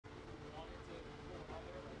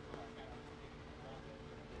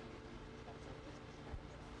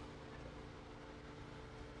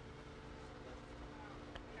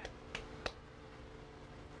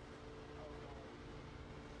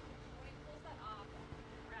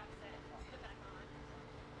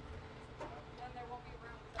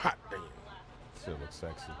Shit looks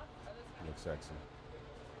sexy. Looks sexy.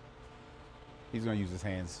 He's gonna use his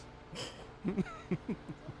hands.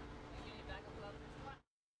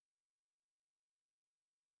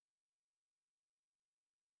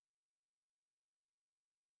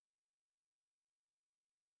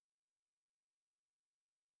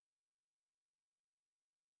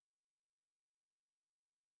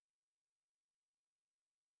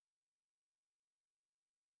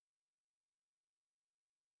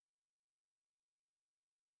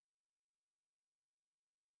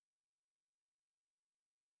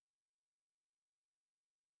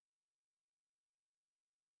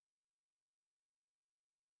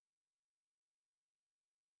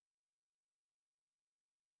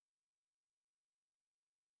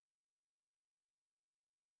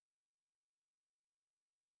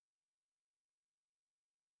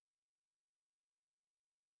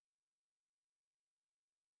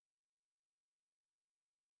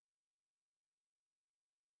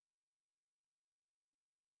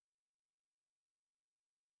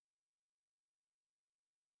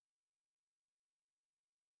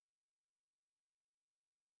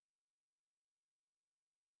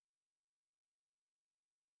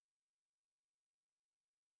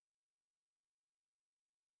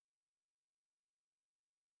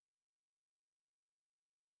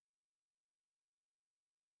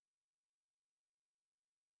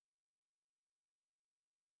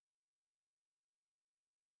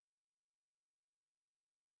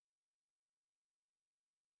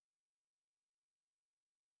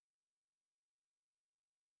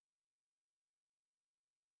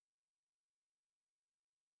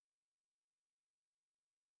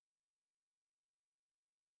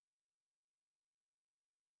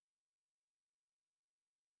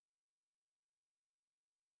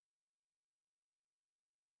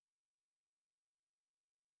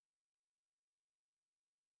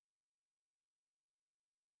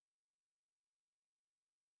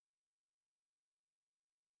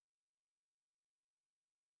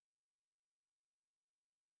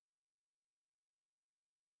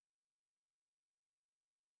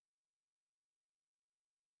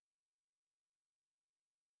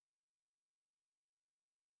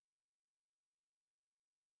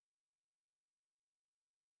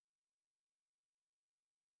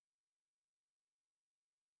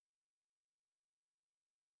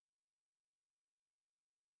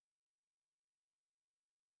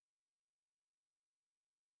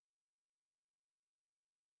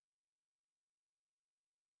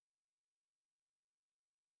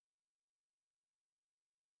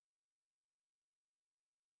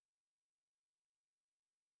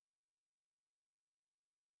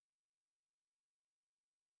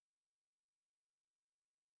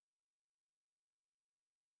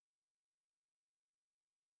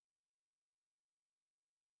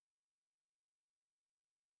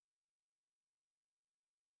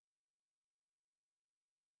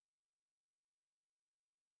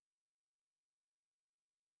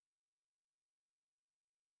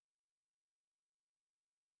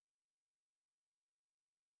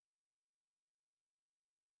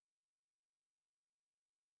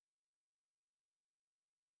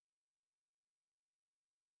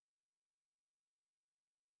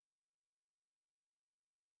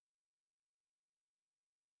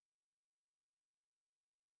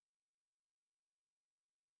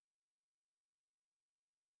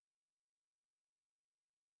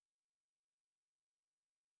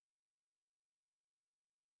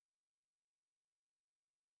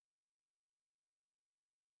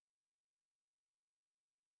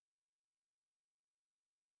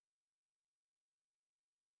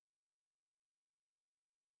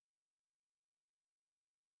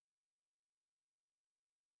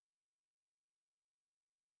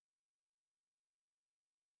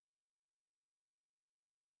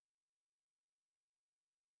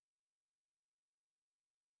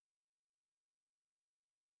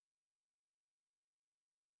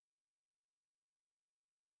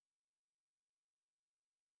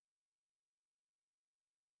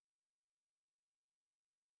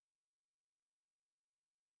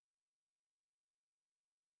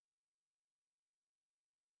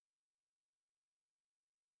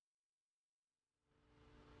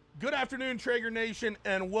 Good afternoon, Traeger Nation,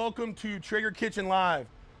 and welcome to Traeger Kitchen Live.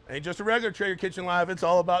 Ain't just a regular Traeger Kitchen Live, it's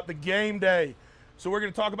all about the game day. So we're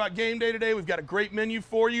gonna talk about game day today. We've got a great menu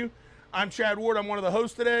for you. I'm Chad Ward, I'm one of the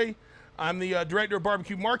hosts today. I'm the Director of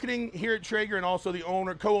Barbecue Marketing here at Traeger and also the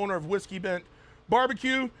co-owner of Whiskey Bent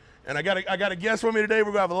Barbecue. And I got a guest with me today.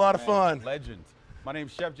 We're gonna have a lot of fun. Legend. My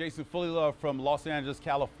name's Chef Jason Fullilove from Los Angeles,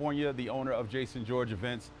 California, the owner of Jason George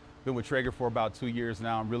Events. Been with Traeger for about 2 years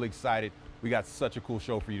now. I'm really excited. We got such a cool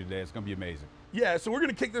show for you today. It's gonna be amazing. Yeah, so we're going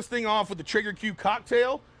to kick this thing off with the Traeger Q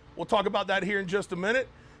cocktail. We'll talk about that here in just a minute.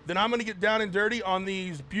 Then I'm going to get down and dirty on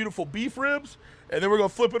these beautiful beef ribs, and then we're going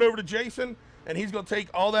to flip it over to Jason, and he's going to take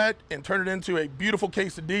all that and turn it into a beautiful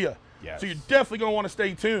quesadilla. Yes. So you're definitely going to want to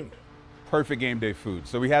stay tuned. Perfect game day food.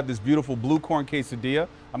 So we have this beautiful blue corn quesadilla.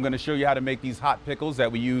 I'm going to show you how to make these hot pickles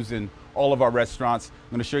that we use in all of our restaurants.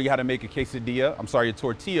 I'm going to show you how to make a quesadilla, a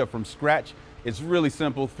tortilla from scratch. It's really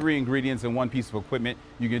simple, 3 ingredients and 1 piece of equipment.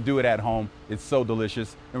 You can do it at home. It's so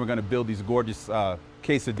delicious. And we're going to build these gorgeous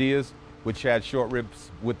quesadillas with Chad short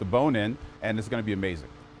ribs with the bone in, and it's going to be amazing.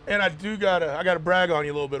 And I gotta brag on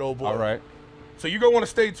you a little bit, old boy. All right. So you're going to want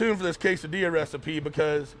to stay tuned for this quesadilla recipe,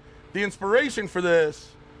 because the inspiration for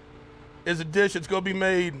this is a dish that's going to be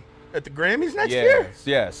made at the Grammys next year?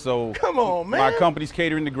 Yes. So come on, man. My company's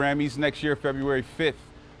catering the Grammys next year, February 5th.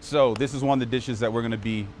 So this is one of the dishes that we're going to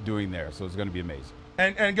be doing there. So it's going to be amazing.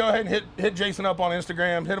 And go ahead and hit Jason up on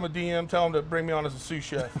Instagram. Hit him a DM. Tell him to bring me on as a sous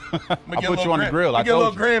chef. I'll put you on the grill. I get a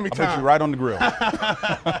little Grammy time. I'll put you right on the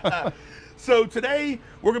grill. So today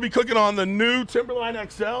we're going to be cooking on the new Timberline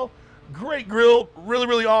XL. Great grill. Really,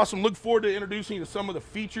 really awesome. Look forward to introducing you to some of the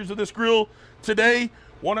features of this grill today.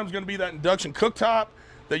 One of them is going to be that induction cooktop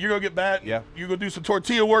that you're going to get back. Yeah. You're going to do some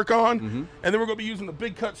tortilla work on. And then we're going to be using the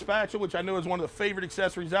big cut spatula, which I know is one of the favorite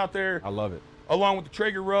accessories out there. I love it. Along with the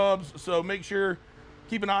Traeger rubs. So make sure,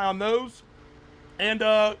 keep an eye on those. And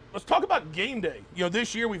let's talk about game day. You know,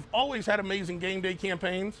 this year we've always had amazing game day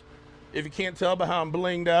campaigns. If you can't tell by how I'm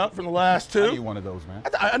blinged out from the last 2. I need one of those, man.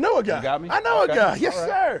 I know a guy. You got me? I know Okay. a guy. Yes, All right.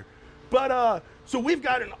 sir. But so we've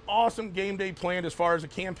got an awesome game day planned as far as the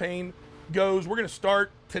campaign goes. We're going to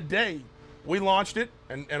start today. We launched it,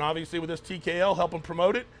 and obviously with this TKL helping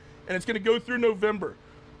promote it, and it's going to go through November.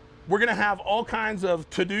 We're going to have all kinds of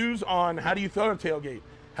to-dos on how do you throw a tailgate,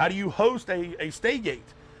 how do you host a stay gate,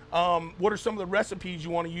 what are some of the recipes you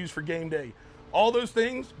want to use for game day. All those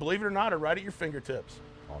things, believe it or not, are right at your fingertips.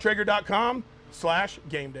 Awesome.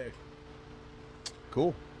 Traeger.com/game day.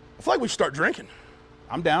 Cool. I feel like we should start drinking.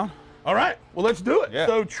 I'm down. All right, well, let's do it. Yeah.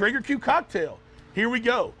 So Traeger Q cocktail, here we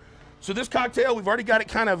go. So this cocktail, we've already got it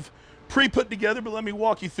kind of pre-put together, but let me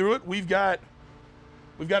walk you through it. We've got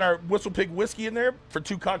our Whistle Pig whiskey in there for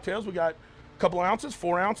 2 cocktails. We got a couple ounces,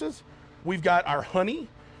 4 ounces. We've got our honey.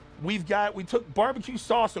 We took barbecue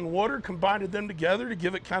sauce and water, combined them together to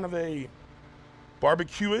give it kind of a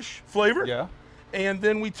barbecue-ish flavor. Yeah. And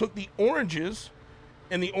then we took the oranges,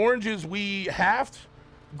 and the oranges we halved,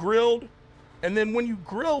 grilled, and then when you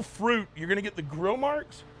grill fruit, you're gonna get the grill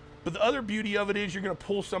marks, but the other beauty of it is you're gonna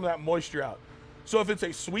pull some of that moisture out. So if it's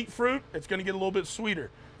a sweet fruit, it's gonna get a little bit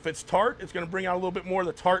sweeter. If it's tart, it's gonna bring out a little bit more of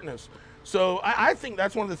the tartness. So I think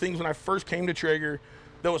that's one of the things when I first came to Traeger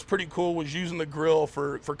that was pretty cool, was using the grill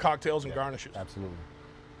for cocktails and garnishes. Absolutely.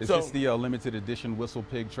 Is So- this the limited edition Whistle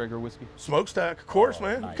Pig Traeger whiskey? Smokestack, of course, Oh,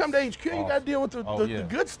 man. nice. Come to HQ, you gotta deal with the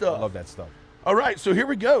good stuff. I love that stuff. All right, so here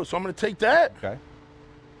we go. So I'm gonna take that. Okay.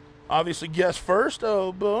 Obviously, guess first,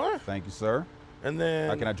 oh boy. Thank you, sir. And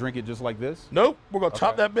then, Can I drink it just like this? nope, we're gonna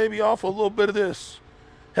top Okay. that baby off with a little bit of this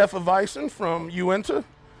Hefeweizen from Uinta.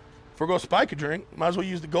 If we're gonna spike a drink, might as well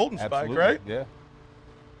use the golden Absolutely. spike, right? Yeah.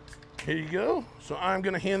 Here you go. So I'm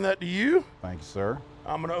gonna hand that to you. Thank you, sir.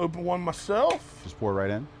 I'm gonna open one myself. Just pour it right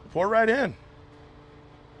in. Pour right in.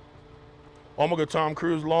 Oh, I'm gonna go Tom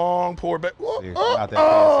Cruise, long pour back. See, not that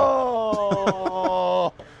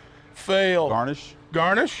Oh, fail. Garnish.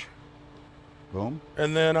 Garnish. Boom.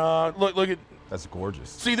 And then look at. That's gorgeous.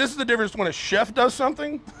 See, this is the difference when a chef does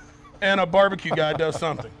something and a barbecue guy does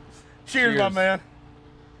something. Cheers, my Cheers. man.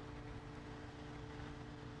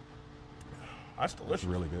 That's It's delicious.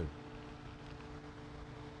 really good.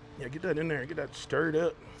 Yeah, get that in there. Get that stirred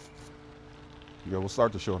up. Yeah, we'll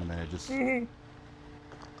start the show in a minute. Just We're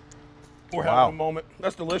Wow. having a moment.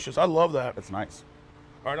 That's delicious. I love that. that's nice.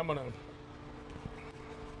 All right, I'm gonna.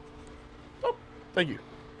 Oh, thank you.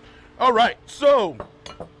 All right, so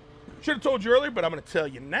should have told you earlier, but I'm gonna tell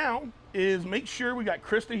you now. Is make sure we got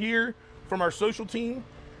Krista here from our social team.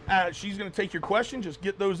 She's gonna take your questions. Just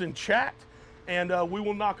get those in chat, and we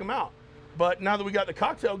will knock them out. But now that we got the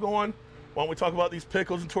cocktail going, why don't we talk about these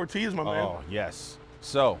pickles and tortillas, my man? Oh, yes.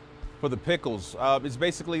 So, for the pickles, it's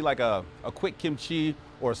basically like a quick kimchi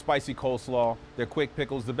or a spicy coleslaw. They're quick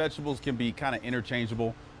pickles. The vegetables can be kind of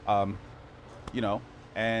interchangeable, you know.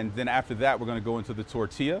 And then after that, we're going to go into the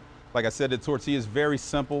tortilla. Like I said, the tortilla is very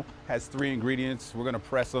simple, has 3 ingredients. We're going to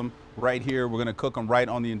press them right here. We're going to cook them right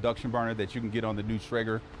on the induction burner that you can get on the new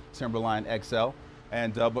Traeger Timberline XL.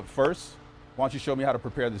 And but first, why don't you show me how to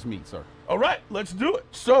prepare this meat, sir? All right, let's do it.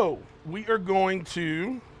 So we are going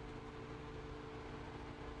to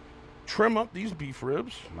trim up these beef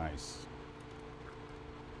ribs. Nice.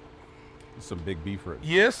 Some big beef ribs.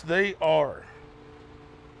 Yes, they are.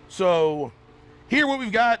 So here what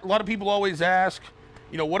we've got, a lot of people always ask,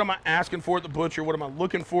 you know, what am I asking for at the butcher? What am I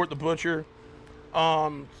looking for at the butcher?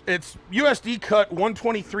 It's USD cut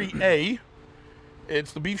 123A.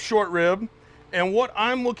 It's the beef short rib. And what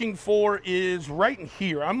I'm looking for is right in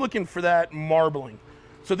here. I'm looking for that marbling.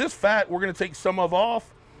 So this fat, we're gonna take some of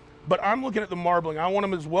off, but I'm looking at the marbling. I want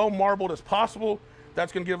them as well marbled as possible.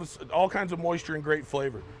 That's gonna give us all kinds of moisture and great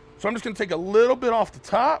flavor. So I'm just gonna take a little bit off the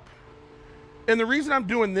top. And the reason I'm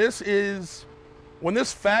doing this is when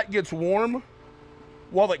this fat gets warm,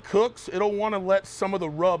 while it cooks, it'll wanna let some of the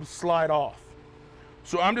rub slide off.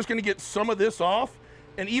 So I'm just gonna get some of this off.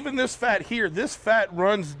 And even this fat here, this fat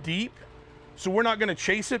runs deep. So we're not gonna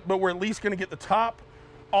chase it, but we're at least gonna get the top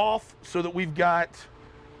off so that we've got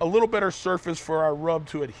a little better surface for our rub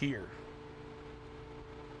to adhere.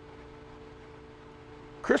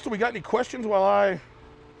 Crystal, we got any questions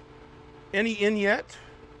any in yet?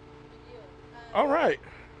 All right.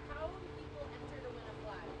 How do people enter to win a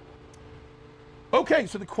flag? Okay,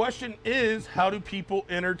 so the question is, how do people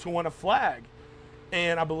enter to win a flag?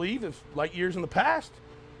 And I believe, if like years in the past,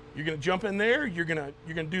 you're gonna jump in there, you're gonna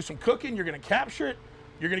do some cooking, you're gonna capture it,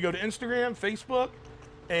 you're gonna go to Instagram, Facebook,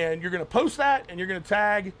 and you're gonna post that, and you're gonna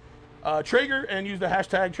tag Traeger and use the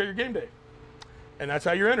hashtag Traeger Game Day. And that's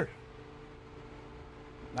how you're entered.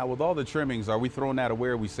 Now, with all the trimmings, are we throwing that away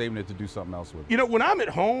or are we saving it to do something else with it? You know, when I'm at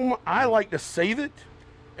home, I like to save it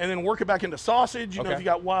and then work it back into sausage. You know, if you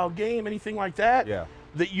got wild game, anything like that, Yeah.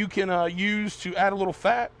 that you can use to add a little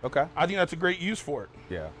fat. Okay. I think that's a great use for it.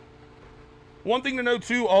 Yeah. One thing to know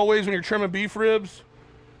too, always when you're trimming beef ribs,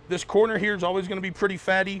 this corner here is always gonna be pretty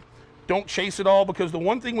fatty. Don't chase it all, because the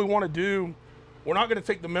one thing we wanna do, we're not gonna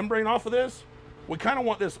take the membrane off of this. We kinda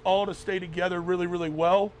want this all to stay together really, really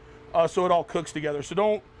well, so it all cooks together. So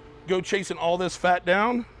don't go chasing all this fat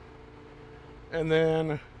down. And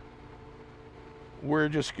then we're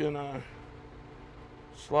just gonna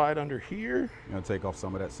slide under here. You're gonna take off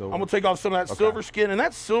some of that silver? I'm gonna take off some of that silver skin, and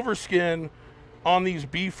that silver skin on these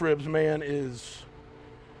beef ribs, man, is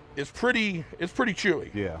pretty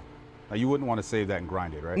chewy. Yeah. Now, you wouldn't want to save that and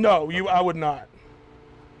grind it, right? No, I would not.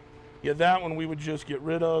 Yeah, that one we would just get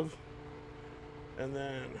rid of, and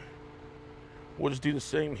then we'll just do the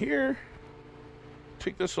same here.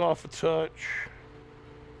 Take this off a touch.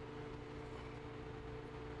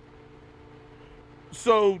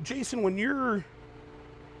 So, Jason,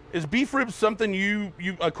 is beef ribs something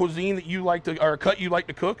a cuisine that you like to, or a cut you like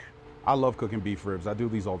to cook? I love cooking beef ribs. I do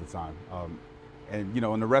these all the time. And you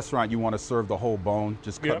know, in the restaurant, you want to serve the whole bone.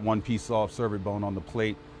 Just cut one piece off, serve it bone on the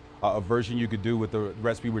plate. A version you could do with the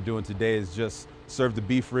recipe we're doing today is just serve the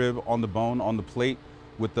beef rib on the bone on the plate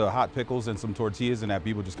with the hot pickles and some tortillas, and that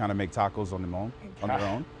people just kind of make tacos on their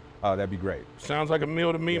own. That'd be great. Sounds like a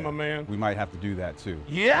meal to me, my man. We might have to do that too.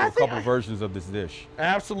 Yeah, a couple versions of this dish.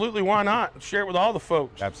 Absolutely, why not? Share it with all the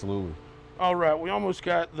folks. Absolutely. All right, we almost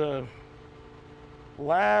got the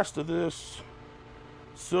last of this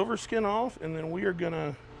silver skin off, and then we are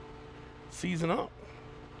gonna season up.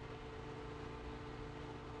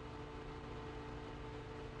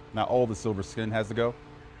 Now all the silver skin has to go?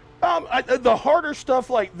 The harder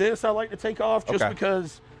stuff like this, I like to take off just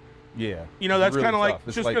because, yeah, you know, that's really kind of like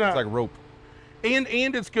it's just like, gonna, it's like rope. And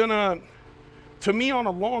it's gonna, to me, on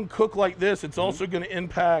a long cook like this, it's also gonna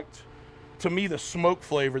impact, to me, the smoke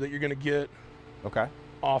flavor that you're gonna get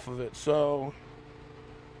off of it. So,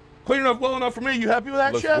 clean enough, well enough for me. You happy with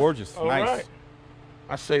that, Looks Chef? gorgeous. All nice. right.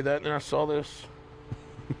 I say that, and then I saw this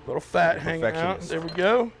little fat hanging out. There we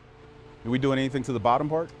go. Are we doing anything to the bottom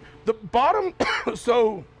part? The bottom,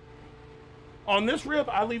 so on this rib,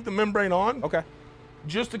 I leave the membrane on.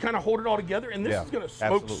 Just to kind of hold it all together. And this is going to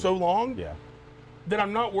smoke so long that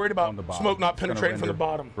I'm not worried about smoke not penetrating from the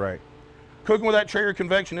bottom. Right. Cooking with that Traeger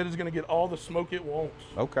convection, it is going to get all the smoke it wants.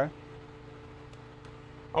 Okay.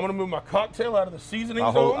 I'm going to move my cocktail out of the seasoning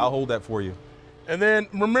zone. I'll hold that for you. And then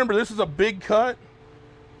remember, this is a big cut.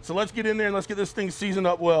 So let's get in there and let's get this thing seasoned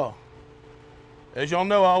up well. As y'all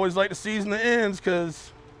know, I always like to season the ends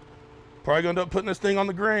because probably going to end up putting this thing on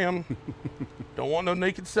the gram. Don't want no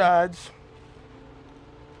naked sides.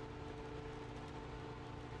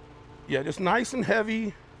 Yeah, just nice and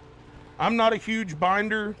heavy. I'm not a huge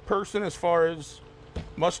binder person as far as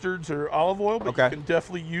mustards or olive oil, but you can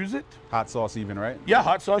definitely use it. Hot sauce even, right? Yeah,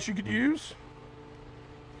 hot sauce you could use.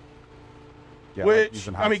 Yeah, which,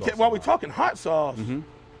 I mean, while we're talking hot sauce,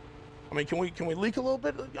 I mean, can we leak a little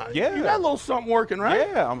bit? Yeah. You got a little something working, right?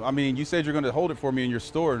 Yeah, I mean, you said you're going to hold it for me in your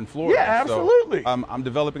store in Florida. Yeah, absolutely. So, I'm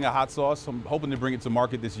developing a hot sauce. I'm hoping to bring it to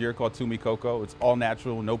market this year called Tumi Cocoa. It's all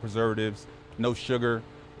natural, no preservatives, no sugar.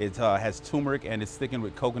 It has turmeric and it's thickened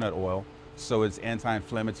with coconut oil. So it's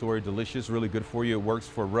anti-inflammatory, delicious, really good for you. It works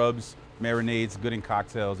for rubs, marinades, good in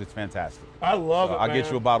cocktails. It's fantastic. I love it, I'll man. get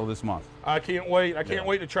you a bottle this month. I can't wait. I can't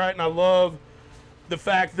wait to try it, and I love the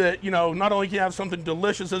fact that, you know, not only can you have something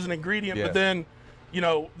delicious as an ingredient, but then, you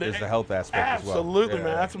know, there's the health aspect as well. Absolutely,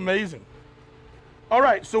 man. That's amazing. All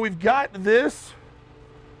right, so we've got this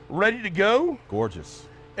ready to go. Gorgeous.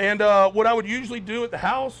 And what I would usually do at the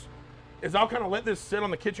house is I'll kind of let this sit on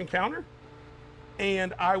the kitchen counter,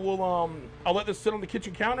 and I will I'll let this sit on the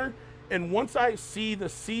kitchen counter, and once I see the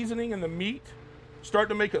seasoning and the meat start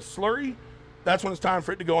to make a slurry, that's when it's time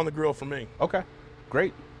for it to go on the grill for me. Okay,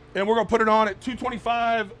 great. And we're gonna put it on at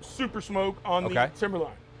 225 super smoke on the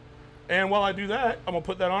Timberline. And while I do that, I'm gonna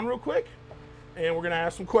put that on real quick, and we're gonna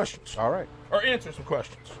ask some questions. All right. Or answer some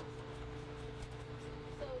questions.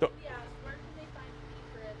 So, yeah, where can they find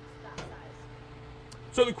beef ribs that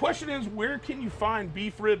size? So the question is, where can you find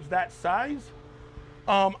beef ribs that size?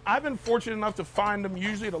 I've been fortunate enough to find them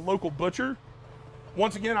usually at a local butcher.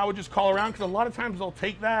 Once again, I would just call around, because a lot of times they'll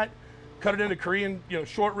take that, cut it into Korean, you know,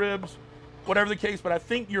 short ribs, whatever the case. But I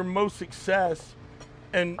think your most success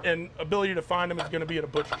and ability to find them is going to be at a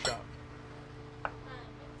butcher shop. Somebody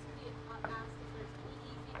asked if there's any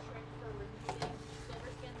easy trick for removing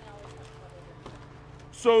silver skin. They always have trouble doing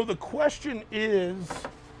that. So the question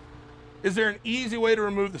is there an easy way to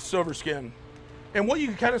remove the silver skin? And what you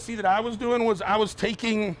can kind of see that I was doing was I was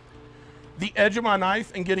taking the edge of my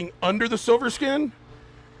knife and getting under the silver skin.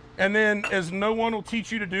 And then, as no one will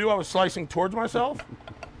teach you to do, I was slicing towards myself.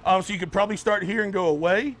 So you could probably start here and go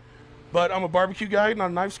away. But I'm a barbecue guy, not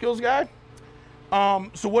a knife skills guy.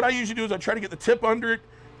 So what I usually do is I try to get the tip under it,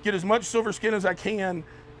 get as much silver skin as I can,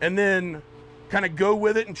 and then kind of go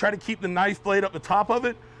with it and try to keep the knife blade up the top of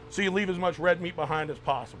it, so you leave as much red meat behind as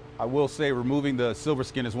possible. I will say removing the silver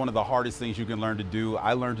skin is one of the hardest things you can learn to do.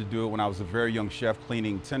 I learned to do it when I was a very young chef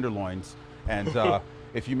cleaning tenderloins. And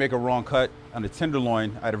if you make a wrong cut on a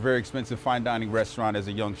tenderloin at a very expensive fine dining restaurant as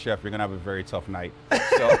a young chef, you're gonna have a very tough night.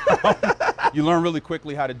 So you learn really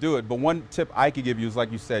quickly how to do it. But one tip I could give you is,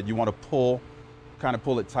 like you said, you wanna kind of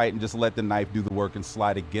pull it tight and just let the knife do the work and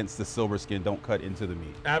slide against the silver skin. Don't cut into the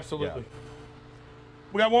meat. Absolutely. Yeah.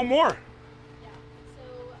 We got one more. Yeah. So,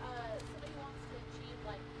 somebody wants to achieve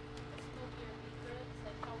like smokier beef ribs.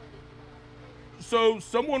 Like, how would they do that? So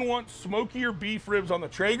someone wants smokier beef ribs on the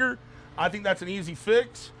Traeger. I think that's an easy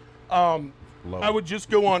fix. I would just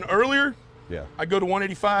go on earlier. Yeah. I go to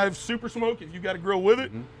 185 super smoke if you got a grill with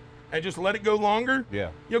it, and just let it go longer. Yeah.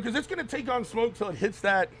 You know, because it's going to take on smoke till it hits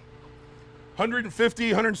that 150,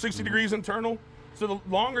 160 degrees internal. So the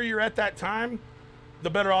longer you're at that time, the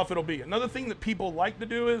better off it'll be. Another thing that people like to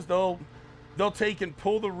do is they'll take and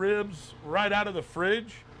pull the ribs right out of the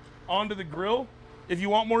fridge onto the grill if you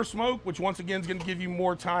want more smoke, which once again is going to give you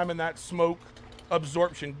more time in that smoke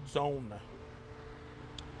absorption zone.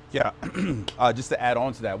 Yeah, just to add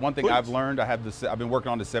on to that, one thing I've learned, I've been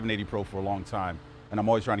working on the 780 Pro for a long time, and I'm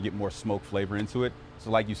always trying to get more smoke flavor into it. So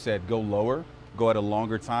like you said, go lower, go at a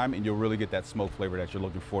longer time, and you'll really get that smoke flavor that you're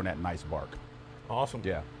looking for in that nice bark. Awesome.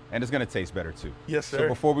 Yeah, and it's gonna taste better too. Yes, sir. So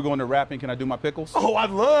before we go into wrapping, can I do my pickles? Oh, I'd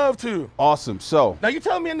love to. Awesome. So Now you're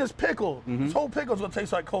telling me in this pickle, this whole pickle's gonna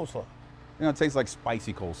taste like coleslaw. it's gonna taste like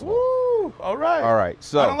spicy coleslaw. Woo! All right. All right.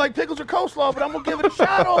 So I don't like pickles or coleslaw, but I'm gonna give it a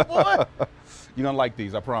shot, old boy. you're gonna like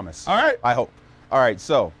these, I promise. All right. I hope. All right.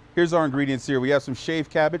 So here's our ingredients here. We have some shaved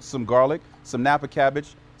cabbage, some garlic, some Napa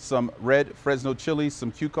cabbage, some red Fresno chilies,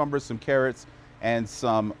 some cucumbers, some carrots, and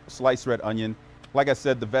some sliced red onion. Like I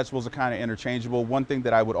said, the vegetables are kind of interchangeable. One thing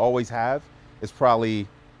that I would always have is probably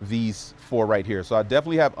these four right here. So I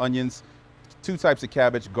definitely have onions, 2 types of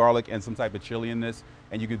cabbage, garlic, and some type of chili in this.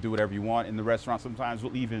 And you can do whatever you want. In the restaurant, sometimes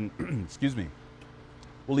we'll even, excuse me,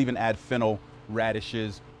 we'll even add fennel,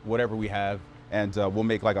 radishes, whatever we have. And we'll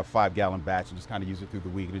make like a 5-gallon batch and just kind of use it through the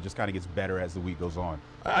week. And it just kind of gets better as the week goes on.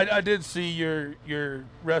 I did see your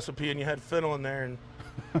recipe, and you had fennel in there, and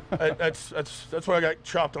that's what I got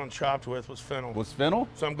chopped with was fennel. Was fennel?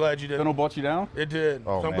 So I'm glad you did. Fennel brought you down? It did.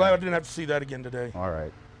 Oh, so I'm man. glad I didn't have to see that again today. All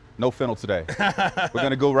right. No fennel today. We're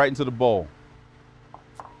gonna go right into the bowl.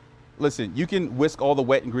 Listen, you can whisk all the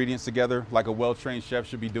wet ingredients together like a well-trained chef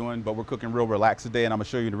should be doing, but we're cooking real relaxed today, and I'm gonna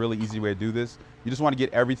show you the really easy way to do this. You just wanna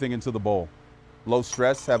get everything into the bowl. Low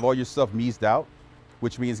stress, have all your stuff meased out,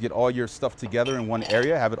 which means get all your stuff together in one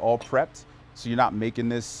area, have it all prepped. So you're not making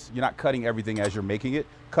this, you're not cutting everything as you're making it.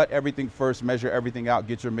 Cut everything first, measure everything out,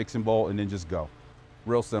 get your mixing bowl, and then just go.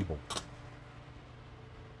 Real simple.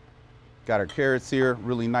 Got our carrots here,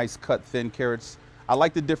 really nice cut thin carrots. I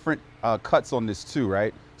like the different cuts on this too,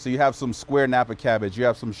 right? So you have some square Napa cabbage, you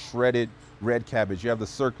have some shredded red cabbage, you have the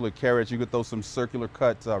circular carrots, you could throw some circular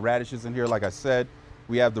cut radishes in here, like I said.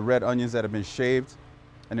 We have the red onions that have been shaved.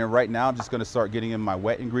 And then right now, I'm just gonna start getting in my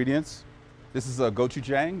wet ingredients. This is a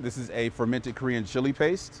gochujang. This is a fermented Korean chili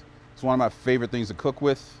paste. It's one of my favorite things to cook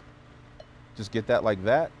with. Just get that like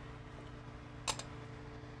that.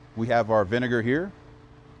 We have our vinegar here.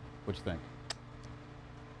 What you think?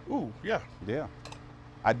 Ooh, yeah. Yeah.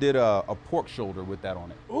 I did a pork shoulder with that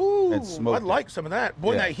on it. Ooh, and smoked I'd like some of that.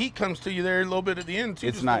 Boy, Yeah. that heat comes to you there a little bit at the end, too.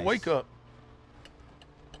 It's just nice. to wake up.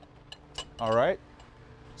 All right.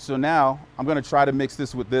 So now I'm gonna try to mix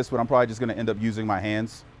this with this, but I'm probably just gonna end up using my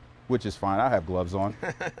hands, which is fine. I have gloves on.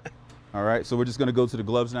 All right, so we're just gonna go to the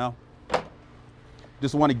gloves now.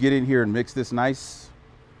 Just wanna get in here and mix this nice.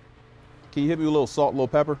 Can you hit me with a little salt, a little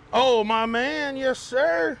pepper? Oh, my man. Yes,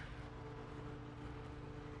 sir.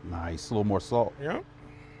 Nice, a little more salt. Yeah.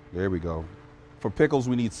 There we go. For pickles,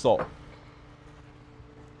 we need salt. A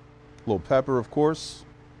little pepper, of course.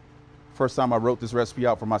 First time I wrote this recipe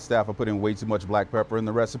out for my staff, I put in way too much black pepper in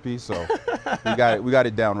the recipe, so we got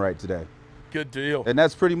it down right today. Good deal. And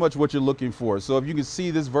that's pretty much what you're looking for. So if you can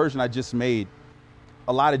see this version I just made,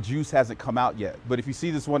 a lot of juice hasn't come out yet. But if you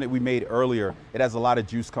see this one that we made earlier, it has a lot of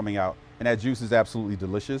juice coming out, and that juice is absolutely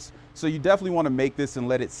delicious. So you definitely want to make this and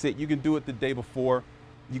let it sit. You can do it the day before.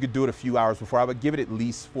 You could do it a few hours before. I would give it at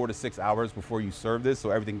least 4 to 6 hours before you serve this,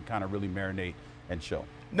 so everything can kind of really marinate and chill.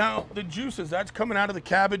 Now, the juices, that's coming out of the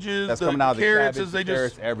cabbages, That's the coming out of the carrots, cabbage, as they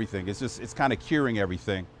carrots, just... everything. It's kind of curing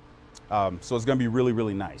everything. So it's gonna be really,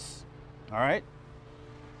 really nice. All right.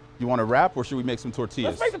 You want to wrap, or should we make some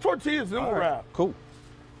tortillas? Let's make the tortillas, then we'll wrap. Cool.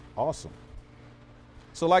 Awesome.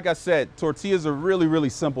 So like I said, tortillas are really, really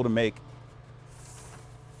simple to make.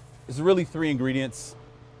 It's really 3 ingredients.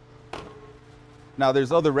 Now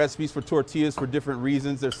there's other recipes for tortillas for different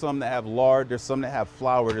reasons. There's some that have lard, there's some that have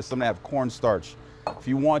flour, there's some that have cornstarch. If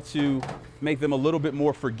you want to make them a little bit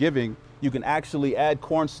more forgiving, you can actually add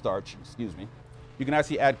cornstarch, excuse me. You can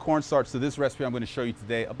actually add cornstarch to this recipe I'm going to show you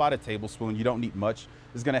today, about a tablespoon. You don't need much.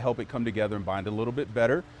 It's going to help it come together and bind a little bit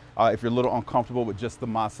better. If you're a little uncomfortable with just the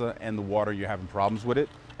masa and the water, you're having problems with it,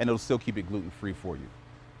 and it'll still keep it gluten-free for you.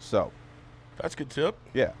 So, That's a good tip.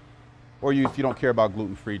 yeah. Or if you don't care about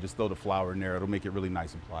gluten-free, just throw the flour in there. It'll make it really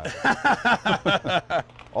nice and pliable.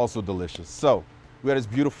 Also delicious. So, we got this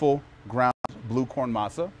beautiful ground blue corn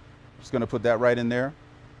masa. Just going to put that right in there.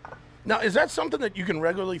 Now, is that something that you can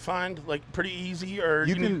regularly find, like, pretty easy? Or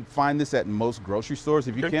You can find this at most grocery stores.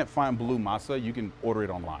 If you Okay. can't find blue masa, you can order it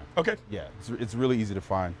online. Okay. Yeah, it's really easy to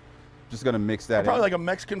find. Just gonna mix that Probably in. like a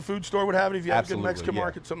Mexican food store would have it if you have a good Absolutely, Mexican yeah.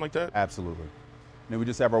 market, something like that. Absolutely. Then we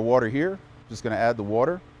just have our water here. Just gonna add the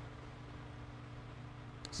water.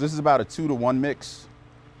 So this is about a 2-to-1 mix.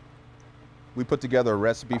 We put together a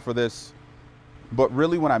recipe for this. But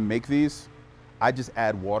really when I make these, I just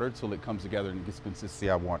add water till it comes together and gets the consistency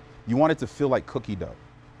I want. You want it to feel like cookie dough,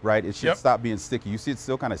 right? It should Yep. stop being sticky. You see it's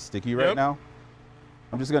still kind of sticky right Yep. now?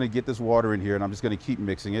 I'm just gonna get this water in here and I'm just gonna keep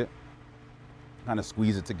mixing it. Kind of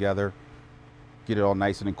squeeze it together. Get it all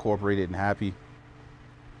nice and incorporated and happy.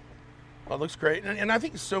 Well, it looks great. And I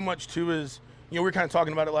think so much, too, is, you know, we were kind of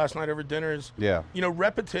talking about it last night over dinner, is, Yeah. you know,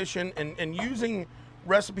 repetition and using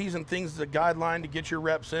recipes and things as a guideline to get your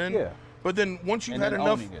reps in. Yeah. But then once you've And had then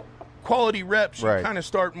enough owning it. quality reps, Right. you kind of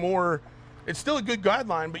start more. It's still a good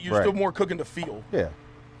guideline, but you're Right. still more cooking to feel. Yeah,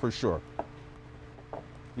 for sure.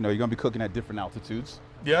 You know, you're gonna be cooking at different altitudes.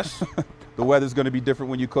 Yes. The weather's gonna be different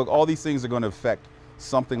when you cook. All these things are gonna affect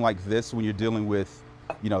something like this when you're dealing with,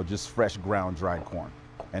 you know, just fresh ground dried corn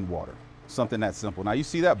and water. Something that simple. Now you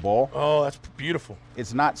see that ball? Oh, that's beautiful.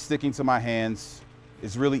 It's not sticking to my hands.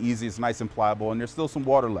 It's really easy, it's nice and pliable, and there's still some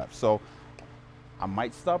water left. So I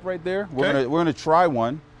might stop right there. Okay. We're gonna try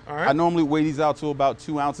one. All right. I normally weigh these out to about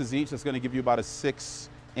 2 ounces each. That's gonna give you about a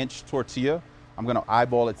 6-inch tortilla. I'm gonna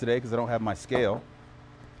eyeball it today because I don't have my scale.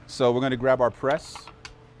 So we're gonna grab our press.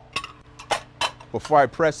 Before I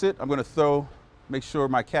press it, I'm gonna make sure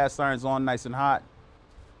my cast iron's on nice and hot.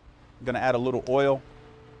 I'm gonna add a little oil.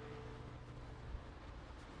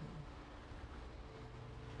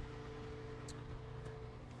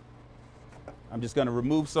 I'm just gonna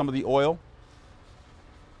remove some of the oil.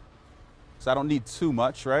 So I don't need too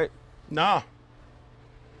much, right? Nah.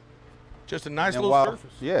 Just a nice And little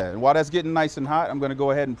surface. Yeah, and while that's getting nice and hot, I'm gonna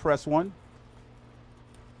go ahead and press one.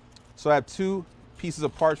 So I have 2 pieces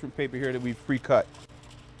of parchment paper here that we've pre-cut.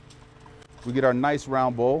 We get our nice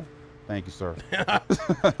round bowl. Thank you, sir.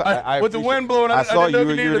 I With the wind blowing, I saw didn't know you,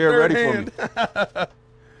 if you needed were a there third ready hand. for me.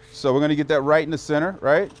 So we're gonna get that right in the center,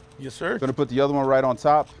 right? Yes, sir. Gonna put the other one right on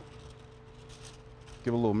top.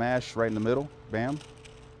 Give it a little mash right in the middle, bam.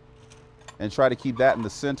 And try to keep that in the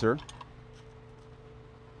center.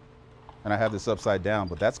 And I have this upside down,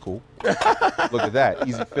 but that's cool. Look at that,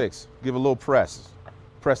 easy fix. Give it a little press.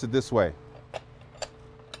 press it this way.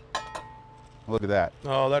 Look at that.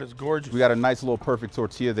 Oh, that is gorgeous. We got a nice little perfect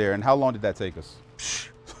tortilla there. And how long did that take us?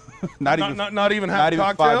 not even half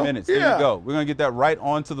cocktail? 5 minutes. Yeah. There you go. We're gonna get that right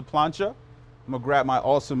onto the plancha. I'm gonna grab my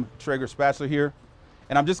awesome Traeger spatula here.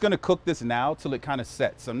 And I'm just gonna cook this now till it kind of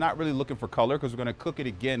sets. I'm not really looking for color because we're gonna cook it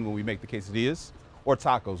again when we make the quesadillas or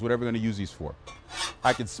tacos, whatever we're gonna use these for.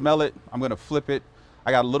 I can smell it. I'm gonna flip it.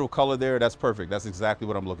 I got a little color there. That's perfect. That's exactly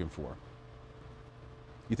what I'm looking for.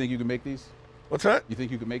 You think you can make these? What's that? You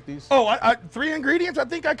think you can make these? Oh, 3 ingredients? I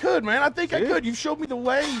think I could, man. I think I could. You showed me the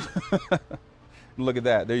way. Look at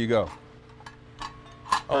that. There you go.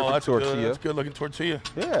 Oh, that's tortilla. good. That's good looking tortilla.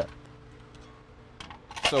 Yeah.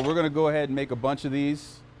 So we're gonna go ahead and make a bunch of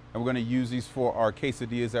these, and we're gonna use these for our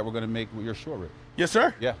quesadillas that we're gonna make with your short rib. Yes,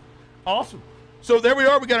 sir. Yeah. Awesome. So there we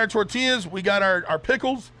are. We got our tortillas. We got our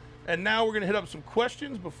pickles. And now we're going to hit up some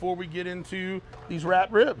questions before we get into these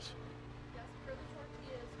wrap ribs. Yes, for the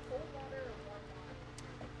tortillas, cold water or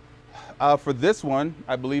warm water? For this one,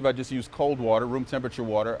 I believe I just used cold water, room temperature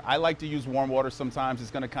water. I like to use warm water sometimes.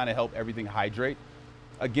 It's going to kind of help everything hydrate.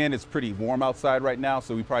 Again, it's pretty warm outside right now,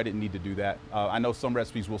 so we probably didn't need to do that. I know some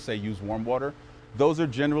recipes will say use warm water. Those are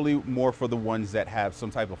generally more for the ones that have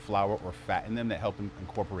some type of flour or fat in them that help them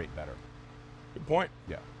incorporate better. Good point.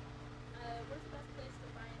 Yeah. Where's the best place to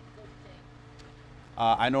find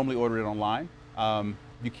gochujang? I normally order it online.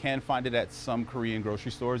 You can find it at some Korean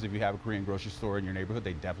grocery stores. If you have a Korean grocery store in your neighborhood,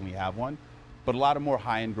 they definitely have one. But a lot of more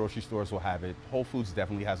high-end grocery stores will have it. Whole Foods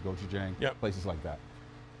definitely has gochujang, Yep. places like that.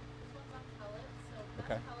 This one's on pellets,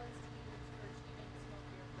 so Okay.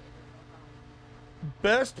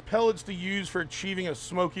 best pellets to use for achieving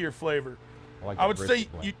smokier flavor. Best pellets to use for achieving a smokier flavor. I like I that would say,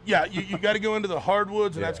 brisket blend. you got to go into the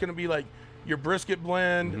hardwoods, and Yeah. that's going to be like your brisket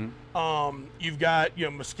blend. You've got,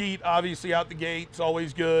 mesquite, obviously, out the gate. It's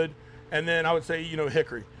always good. And then I would say,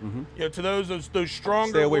 hickory. To those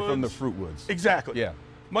stronger Stay away woods. from the fruit woods. Exactly. Yeah.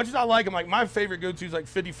 Much as I like them, like my favorite go-to is like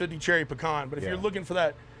 50-50 cherry pecan. But if Yeah. you're looking for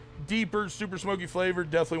that deeper, super smoky flavor,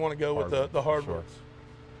 definitely want to go with Hardwood, the for hardwoods. sure.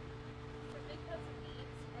 For big cuts of meats,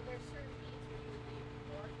 are there certain meats where you would leave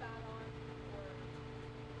more fat on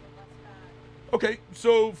or less fat? Okay,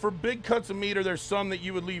 so for big cuts of meat, are there some that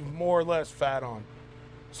you would leave more or less fat on?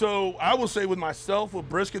 So I will say with myself, with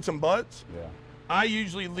briskets and butts, Yeah. I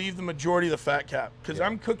usually leave the majority of the fat cap because Yeah.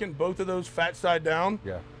 I'm cooking both of those fat side down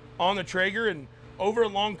Yeah. on the Traeger, and over a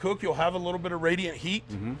long cook, you'll have a little bit of radiant heat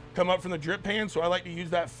come up from the drip pan. So I like to use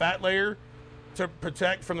that fat layer to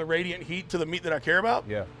protect from the radiant heat to the meat that I care about.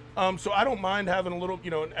 Yeah. So I don't mind having a little,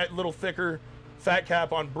 a little thicker fat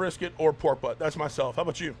cap on brisket or pork butt. That's myself. How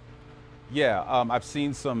about you? Yeah, I've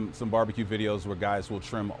seen some barbecue videos where guys will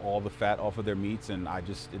trim all the fat off of their meats, and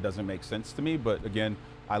it doesn't make sense to me. But again,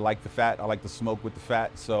 I like the fat. I like the smoke with the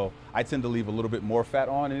fat, so I tend to leave a little bit more fat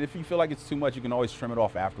on. And if you feel like it's too much, you can always trim it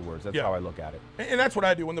off afterwards. That's Yeah. how I look at it. And that's what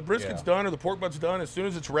I do. When the brisket's Yeah. done or the pork butt's done, as soon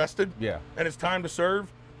as it's rested Yeah. and it's time to serve,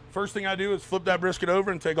 first thing I do is flip that brisket over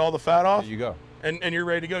and take all the fat off. There you go. And you're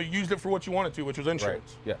ready to go. You used it for what you wanted to, which was Right.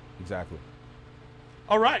 insurance. Yeah, exactly.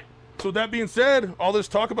 All right. So with that being said, all this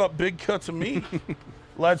talk about big cuts of meat,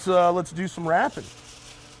 let's do some wrapping.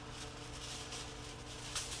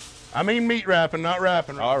 I mean meat wrapping, not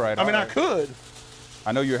wrapping. All right, I mean, all I right. could.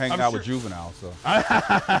 I know you're hanging I'm out with sure- Juvenile, so.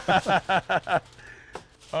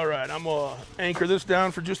 All right, I'm gonna anchor this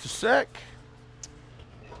down for just a sec.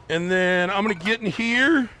 And then I'm gonna get in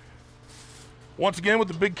here once again with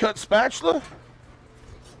the big cut spatula.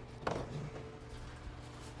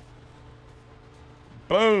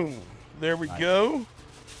 Boom, there we go.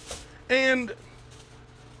 And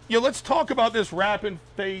let's talk about this wrapping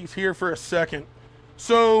phase here for a second.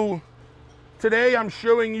 So today I'm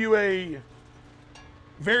showing you a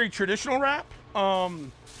very traditional wrap.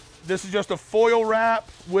 This is just a foil wrap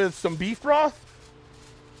with some beef broth.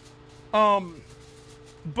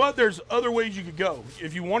 But there's other ways you could go.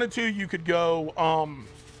 If you wanted to, you could go,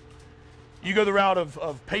 you go the route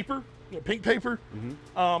of paper, pink paper.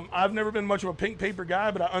 I've never been much of a pink paper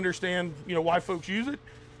guy, but I understand, why folks use it.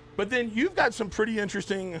 But then you've got some pretty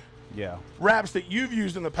interesting Yeah. wraps that you've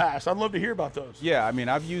used in the past. I'd love to hear about those. Yeah, I mean,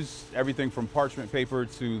 I've used everything from parchment paper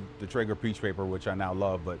to the Traeger peach paper, which I now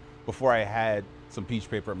love. But before I had some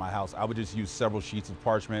peach paper at my house, I would just use several sheets of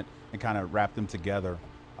parchment and kind of wrap them together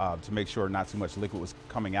to make sure not too much liquid was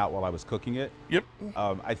coming out while I was cooking it. Yep.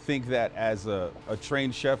 I think that as a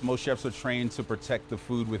trained chef, most chefs are trained to protect the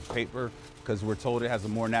food with paper because we're told it has a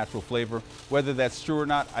more natural flavor. Whether that's true or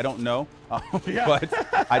not, I don't know. Yeah.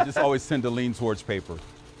 But I just always tend to lean towards paper.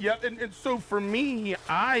 Yeah, and so for me,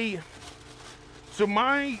 the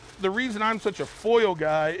reason I'm such a foil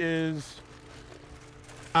guy is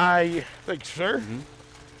thanks, sir.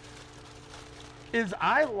 is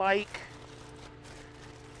I like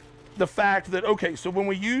the fact that, okay, so when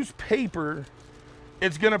we use paper,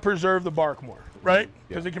 it's going to preserve the bark more, right?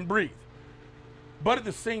 Because it can breathe. But at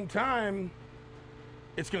the same time,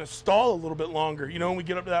 it's going to stall a little bit longer. You know, when we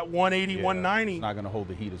get up to that 180, 190. It's not going to hold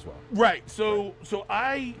the heat as well. Right. So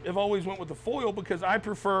I have always went with the foil because I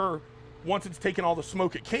prefer, once it's taken all the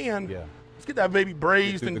smoke it can, let's get that baby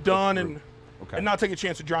braised and done and not take a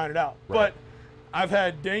chance of drying it out. Right. But I've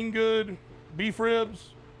had dang good beef ribs,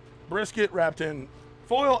 brisket wrapped in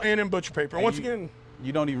foil and in butcher paper. And once again,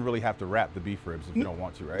 you don't even really have to wrap the beef ribs if you don't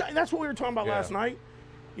want to, right? That's what we were talking about last night.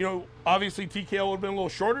 You know, obviously TKL would have been a little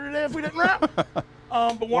shorter today if we didn't wrap.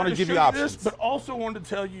 But wanted to give show you you options. this, but also wanted to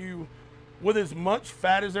tell you, with as much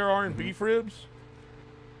fat as there are in beef ribs,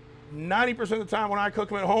 90% of the time when I cook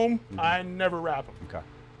them at home, I never wrap them.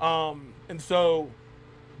 Okay. And so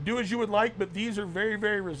do as you would like, but these are very,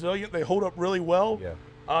 very resilient. They hold up really well.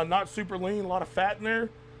 Yeah. Not super lean, a lot of fat in there.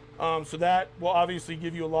 So that will obviously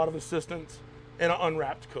give you a lot of assistance in an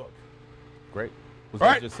unwrapped cook. Great. Was All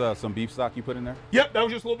that right. just some beef stock you put in there? Yep, that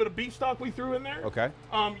was just a little bit of beef stock we threw in there. Okay.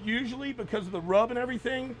 Usually because of the rub and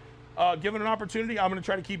everything, given an opportunity, I'm going to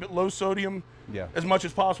try to keep it low sodium as much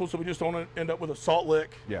as possible so we just don't end up with a salt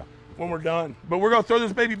lick when we're done. But we're going to throw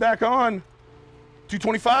this baby back on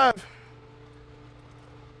 225.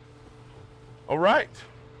 All right.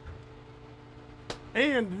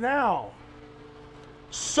 And now,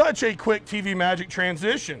 such a quick TV magic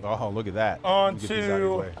transition. Oh, look at that. On Let me get these out of your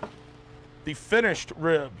to way. the finished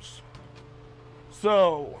ribs.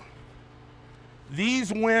 So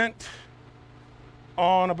these went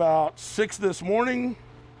on about 6 this morning,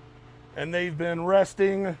 and they've been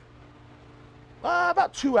resting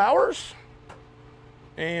about 2 hours.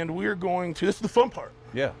 And we're going to, this is the fun part.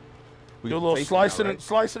 Yeah. We Do a can little taste it slicing, now, right?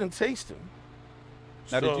 slicing and tasting.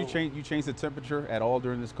 Now, So, did you change the temperature at all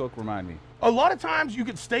during this cook? Remind me. a lot of times you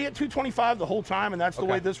could stay at 225 the whole time, and that's the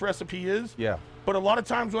way this recipe is. Yeah. But a lot of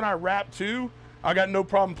times when I wrap too, I got no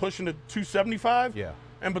problem pushing to 275. Yeah.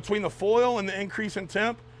 And between the foil and the increase in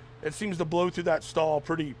temp, it seems to blow through that stall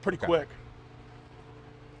pretty quick.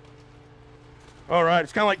 All right,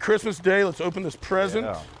 it's kind of like Christmas Day. Let's open this present.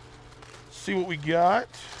 Yeah. See what we got.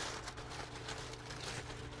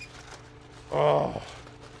 Oh,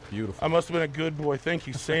 Beautiful. I must have been a good boy. Thank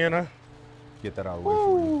you, Santa. Get that out of the way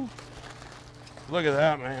for you. Look at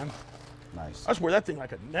that, man. Nice. I just wear that thing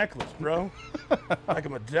like a necklace, bro. Like a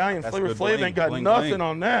medallion. That's Flavor good Flav bling, ain't got bling, nothing bling.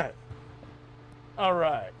 on that. All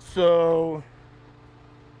right, so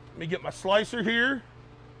let me get my slicer here.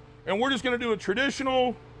 And we're just gonna do a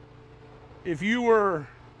traditional, if you were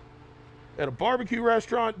at a barbecue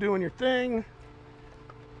restaurant doing your thing.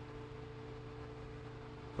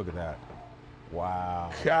 Look at that.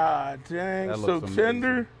 Wow. God dang, That so looks amazing.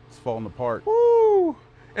 tender. It's falling apart. Woo!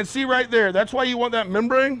 And see right there, that's why you want that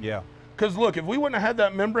membrane. Yeah. Because look, if we wouldn't have had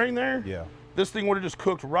that membrane there, Yeah. this thing would have just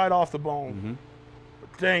cooked right off the bone. Mm-hmm.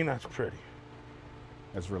 But dang, that's pretty.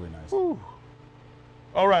 That's really nice. Woo.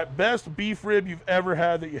 All right, best beef rib you've ever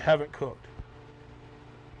had that you haven't cooked.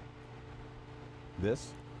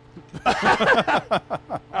 This?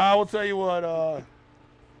 I will tell you what,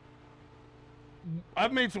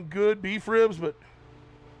 I've made some good beef ribs, but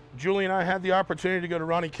Julie and I had the opportunity to go to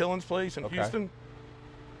Ronnie Killen's place in Houston.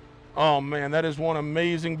 Oh man, that is one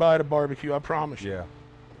amazing bite of barbecue, I promise you. Yeah.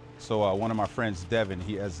 So one of my friends, Devin,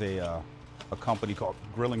 he has a company called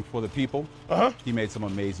Grilling for the People. Uh-huh. He made some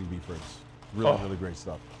amazing beef ribs. Really great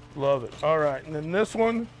stuff. Love it. All right, and then this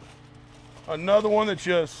one, another one that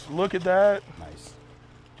just, look at that. Nice.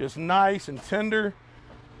 Just nice and tender.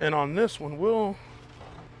 And on this one, we'll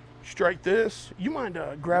strike this. You mind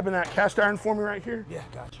grabbing that cast iron for me right here? Yeah,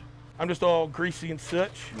 gotcha. I'm just all greasy and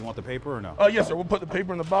such. You want the paper or no? Yes, sir. We'll put the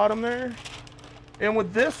paper in the bottom there. And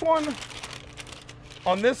with this one,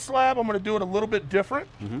 on this slab, I'm going to do it a little bit different.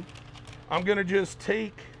 Mm-hmm. I'm going to just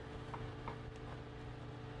take,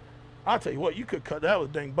 I'll tell you what, you could cut that with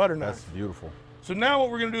a dang butter knife. That's beautiful. So now what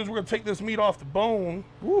we're going to do is we're going to take this meat off the bone.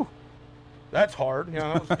 Woo, that's hard. You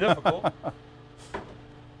know, that was difficult.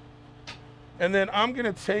 And then I'm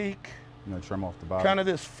going to take I'm gonna trim off the bottom. kind of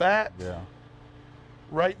this fat Yeah.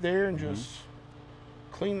 right there and just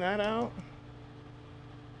clean that out.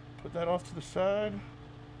 Put that off to the side.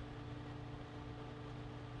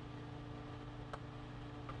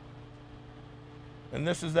 And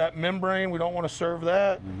this is that membrane. We don't want to serve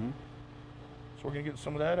that. Mm-hmm. So we're going to get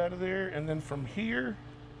some of that out of there. And then from here,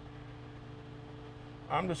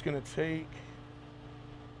 I'm just going to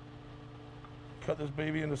cut this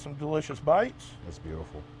baby into some delicious bites. That's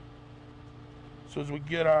beautiful. So as we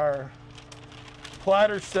get our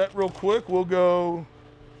platter set real quick, we'll go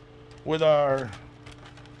with our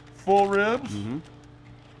full ribs.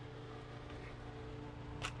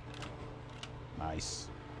 Nice.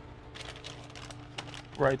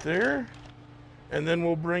 Right there. And then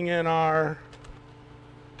we'll bring in our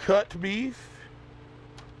cut beef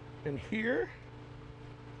in here.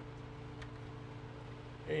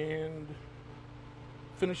 And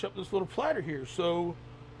finish up this little platter here. So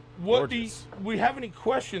what do we have any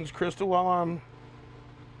questions, Krista, while I'm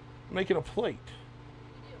making a plate?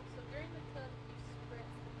 We do. So during the cook, you spritz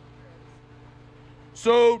the beef ribs.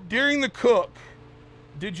 So during the cook,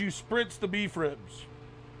 did you spritz the beef ribs?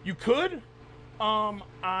 You could.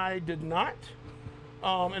 I did not.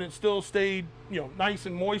 And it still stayed, you know, nice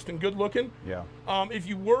and moist and good looking. Yeah. If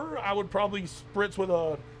you were, I would probably spritz with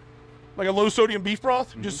a low sodium beef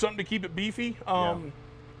broth, just something to keep it beefy.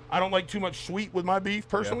 I don't like too much sweet with my beef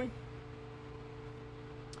personally.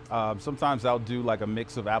 Sometimes I'll do like a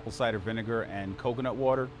mix of apple cider vinegar and coconut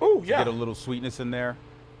water. Oh, to yeah. get a little sweetness in there.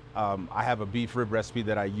 I have a beef rib recipe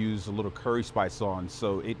that I use a little curry spice on,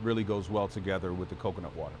 so it really goes well together with the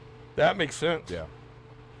coconut water. That makes sense. Yeah.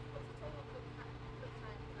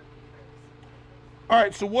 All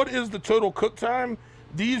right, so what is the total cook time?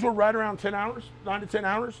 These were right around 10 hours, 9 to 10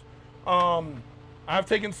 hours. I've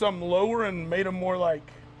taken some lower and made them more like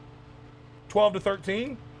 12 to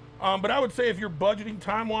 13. But I would say if you're budgeting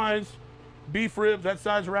time-wise, beef ribs, that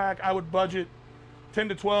size rack, I would budget 10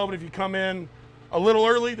 to 12. And if you come in a little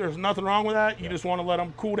early, there's nothing wrong with that. You just want to let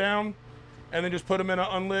them cool down and then just put them in an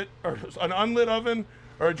unlit oven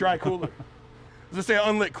or a dry cooler. I was gonna say an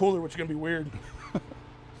unlit cooler, which is gonna be weird. Another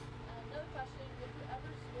question, would you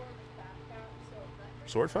ever store the fat cap so it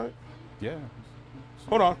renders Sword fight? Yeah.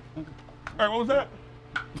 Hold on. All right, what was that?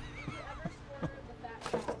 Would you ever store the fat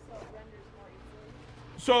cap so it renders more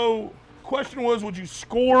easily? So, question was, would you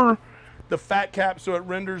score the fat cap so it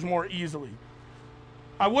renders more easily?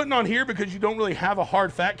 I wouldn't on here because you don't really have a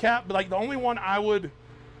hard fat cap, but like the only one I would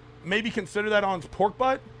maybe consider that on is pork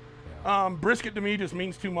butt. Brisket to me just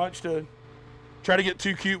means too much to try to get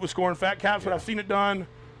too cute with scoring fat caps, but I've seen it done.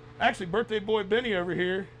 Actually, birthday boy Benny over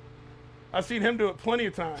here, I've seen him do it plenty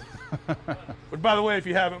of times. But by the way, if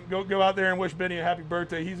you haven't, go out there and wish Benny a happy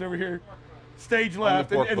birthday. He's over here, stage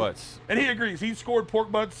left. Pork butts. And he agrees. He's scored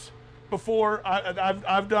pork butts before.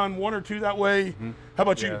 I've done one or two that way. How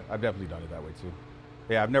about you? I've definitely done it that way too.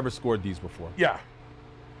 Yeah, I've never scored these before. Yeah.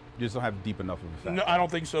 You just don't have deep enough of a fat. No, I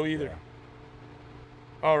don't think so either. Yeah.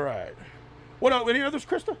 All right. What else? Any others,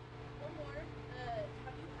 Krista? One more. Have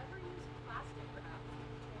you ever used plastic wrap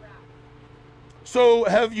to wrap? So,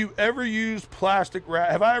 have you ever used plastic wrap?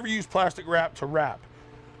 Have I ever used plastic wrap to wrap?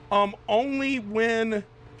 Only when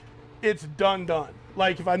it's done.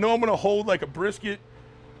 Like if I know I'm gonna hold like a brisket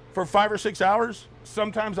for 5 or 6 hours,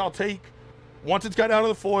 sometimes I'll take, once it's got out of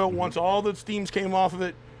the foil, once all the steams came off of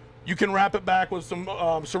it, you can wrap it back with some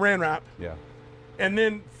saran wrap. Yeah. And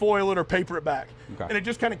then foil it or paper it back. Okay. And it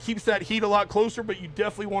just kind of keeps that heat a lot closer, but you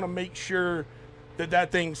definitely want to make sure that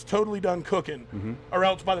that thing's totally done cooking. Or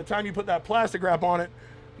else by the time you put that plastic wrap on it,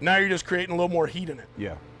 now you're just creating a little more heat in it.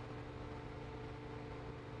 Yeah.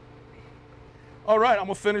 All right, I'm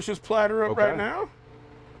going to finish this platter up Okay. right now.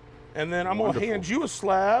 And then I'm going to Wonderful. hand you a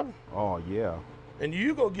slab, Oh yeah. and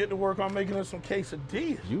you go get to work on making us some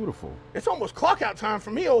quesadillas. Beautiful. It's almost clock out time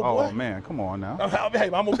for me, old boy. Oh man, come on now. Hey,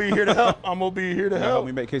 I'm going to be here to help. I'm going to be here to Help help.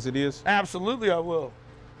 me make quesadillas. Absolutely, I will.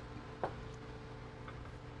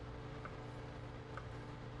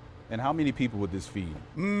 And how many people would this feed?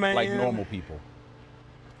 Man. Like normal people.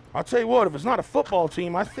 I'll tell you what, if it's not a football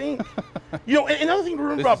team, I think, you know, and another thing to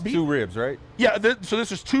remember This about is beef. 2 ribs, right? Yeah, so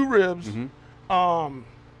this is 2 ribs.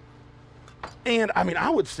 And I mean, I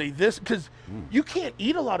would say this because you can't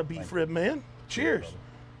eat a lot of beef rib, man. Cheers.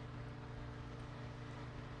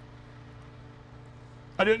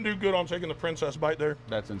 I didn't do good on taking the princess bite there.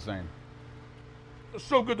 That's insane. It's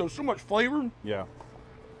so good though, so much flavor. Yeah.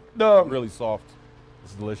 The Really soft.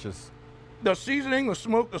 It's delicious. the seasoning, the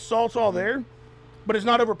smoke, the salt's all there, but it's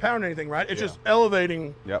not overpowering anything, right? It's Yeah. just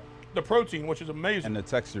elevating Yep. the protein, which is amazing. And the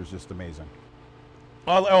texture is just amazing.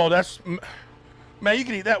 Oh, that's, man, you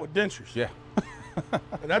can eat that with dentures. Yeah.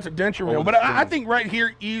 And that's a denture roll. Oh, But I damn. think right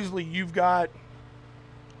here, easily, you've got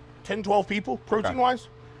 10, 12 people, protein-wise.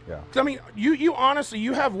 Yeah. 'Cause, I mean, you honestly,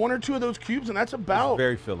 you have 1 or 2 of those cubes, and that's about, It's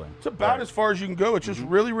very filling. it's about Very. as far as you can go. It's just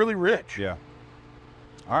really, really rich. Yeah.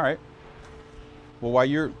 All right. Well, while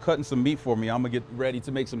you're cutting some meat for me, I'm going to get ready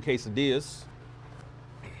to make some quesadillas.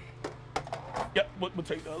 Yep, we'll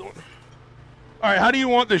take the other one. All right, how do you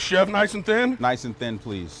want this, Chef? Nice and thin? Nice and thin,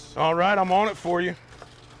 please. All right, I'm on it for you.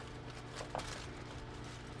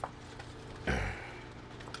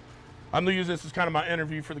 I'm going to use this as kind of my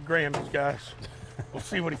interview for the Grammys, guys. We'll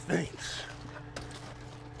see what he thinks.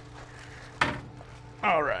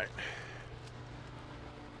 All right.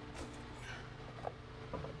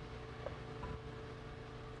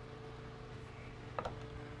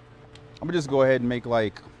 I'm gonna just go ahead and make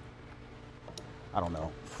like, I don't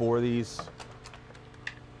know, 4 of these.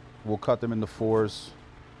 We'll cut them into 4s,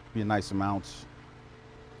 be a nice amounts.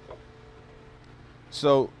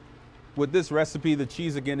 So with this recipe, the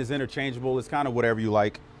cheese again is interchangeable. It's kind of whatever you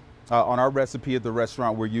like. On our recipe at the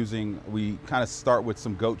restaurant we kind of start with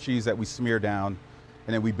some goat cheese that we smear down,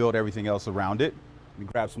 and then we build everything else around it. Let me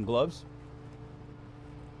grab some gloves.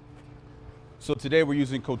 So today we're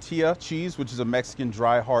using cotija cheese, which is a Mexican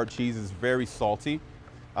dry hard cheese. It's very salty.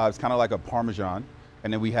 It's kind of like a Parmesan.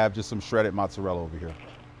 And then we have just some shredded mozzarella over here.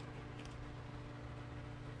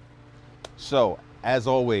 So as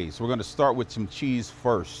always, we're gonna start with some cheese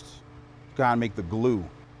first. Gotta make the glue.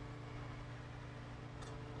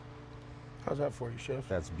 How's that for you, Chef?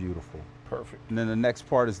 That's beautiful. Perfect. And then the next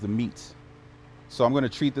part is the meat. So I'm gonna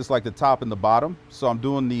treat this like the top and the bottom. So I'm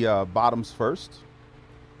doing the bottoms first.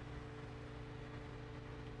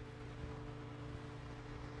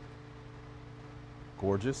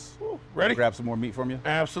 Gorgeous. Ooh, ready? Grab some more meat from you.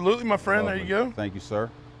 Absolutely, my friend. Lovely. There you go. Thank you, sir.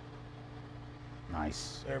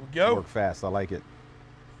 Nice. There we go. Work fast. I like it.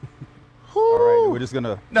 All right, we're just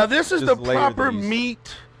gonna. Now this is the layer proper these.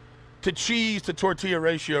 meat to cheese to tortilla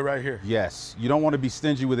ratio right here. Yes, you don't want to be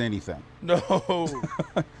stingy with anything. No. Can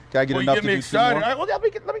I get Well, you enough get to me do 2 excited. more? All right, well, let me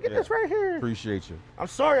get Yeah. this right here. Appreciate you. I'm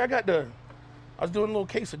sorry, I was doing a little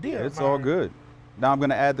quesadilla. It's all good. Now I'm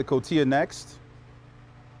gonna add the cotija next.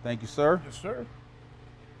 Thank you, sir. Yes, sir.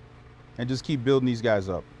 And just keep building these guys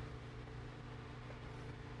up.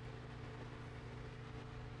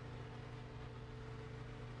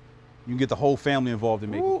 You can get the whole family involved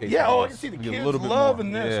in making Ooh, quesadillas. yeah, oh, you see the You get kids a little bit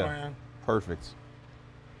loving more. this, Yeah, man. perfect.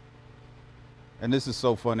 And this is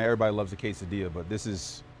so fun. Everybody loves a quesadilla, but this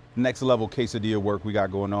is next level quesadilla work we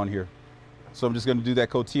got going on here. So I'm just gonna do that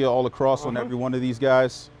cotija all across on every one of these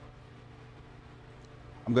guys.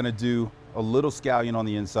 I'm gonna do a little scallion on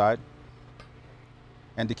the inside.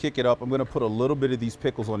 And to kick it up, I'm gonna put a little bit of these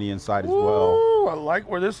pickles on the inside as well. Ooh, I like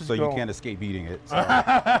where this is So going. you can't escape eating it.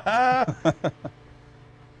 So.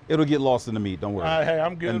 It'll get lost in the meat, don't worry. Hey,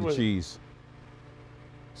 I'm good and the with it. cheese.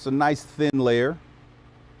 It's a nice thin layer.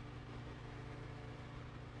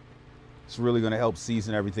 It's really gonna help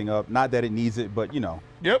season everything up. Not that it needs it, but you know.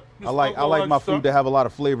 Yep. I like my food to have a lot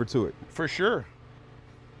of flavor to it. For sure.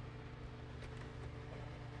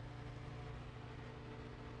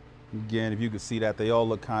 Again, if you can see that, they all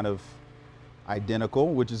look kind of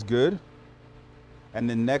identical, which is good. And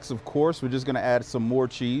then next, of course, we're just gonna add some more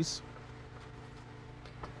cheese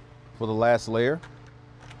for the last layer.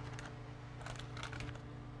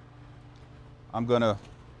 I'm gonna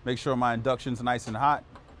make sure my induction's nice and hot.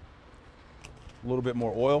 A little bit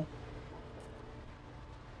more oil.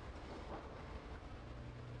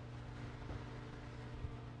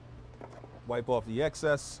 Wipe off the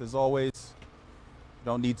excess, as always.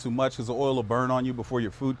 Don't need too much because the oil will burn on you before your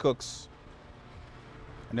food cooks.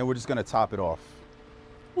 And then we're just gonna top it off.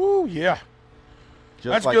 Ooh, yeah. Just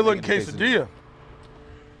That's like good looking making a quesadilla.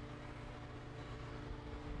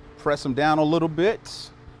 Press them down a little bit.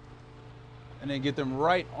 And then get them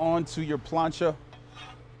right onto your plancha.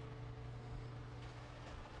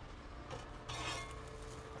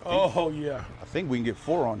 Oh, yeah. I think we can get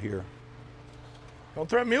 4 on here. Don't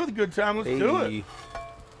threaten me with a good time. Let's do it. Hey.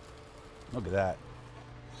 Look at that.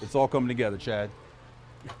 It's all coming together, Chad.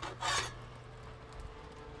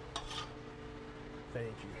 Thank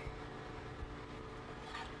you.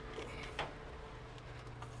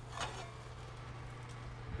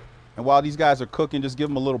 And while these guys are cooking, just give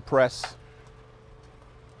them a little press.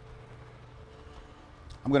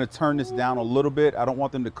 I'm gonna turn this down a little bit. I don't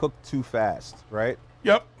want them to cook too fast, right?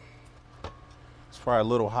 Yep. It's probably a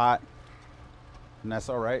little hot, and that's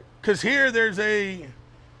all right. Because here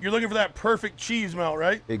you're looking for that perfect cheese melt,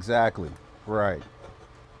 right? Exactly, right.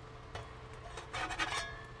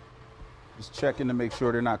 Just checking to make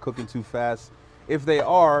sure they're not cooking too fast. If they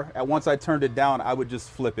are, once I turned it down, I would just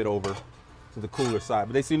flip it over to the cooler side.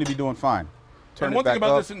 But they seem to be doing fine. Turn And it one thing back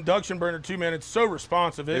about up. this induction burner too, man, it's so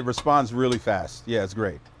responsive. It responds really fast. Yeah, it's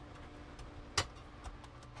great.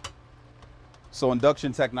 So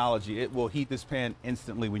induction technology, it will heat this pan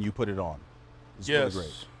instantly when you put it on. It's really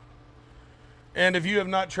great. And if you have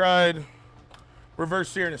not tried reverse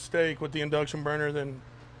searing a steak with the induction burner, then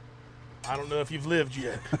I don't know if you've lived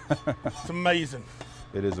yet. It's amazing.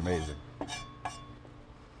 It is amazing.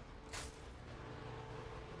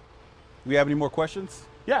 We have any more questions?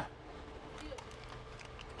 Yeah.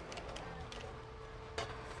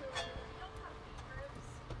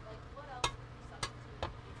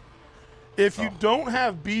 If you don't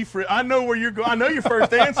have beef ribs, I know where you're going. I know your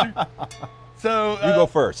first answer. So You go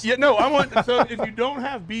first. Yeah, no, I want. So if you don't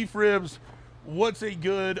have beef ribs, what's a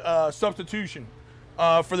good substitution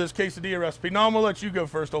for this quesadilla recipe? Now I'm gonna let you go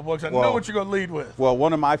first, old boy, 'cause I know what you're gonna lead with. Well,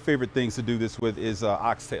 one of my favorite things to do this with is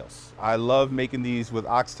oxtails. I love making these with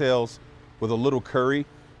oxtails with a little curry,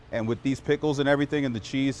 and with these pickles and everything and the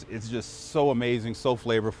cheese, it's just so amazing, so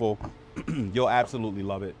flavorful. You'll absolutely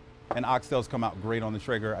love it. And oxtails come out great on the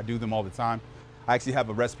Traeger. I do them all the time. I actually have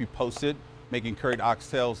a recipe posted making curried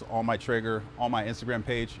oxtails on my Traeger, on my Instagram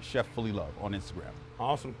page, Chef Fullilove on Instagram.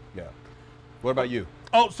 Awesome. Yeah. What about you?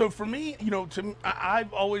 Oh, so for me,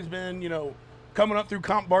 I've always been, coming up through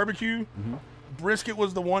comp barbecue, brisket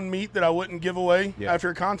was the one meat that I wouldn't give away after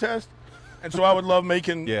a contest. And so I would love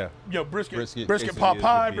making, brisket pot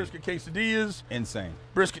pie, brisket quesadillas. Insane.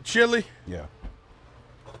 Brisket chili. Yeah.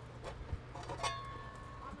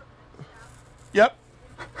 Yep.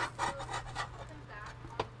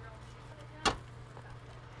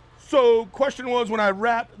 So question was, when I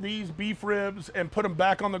wrap these beef ribs and put them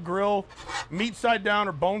back on the grill, meat side down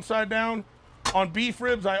or bone side down, on beef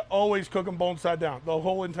ribs, I always cook them bone side down the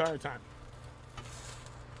whole entire time.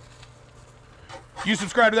 You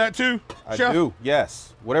subscribe to that too, Chef? I do,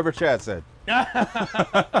 yes. Whatever Chad said. I'm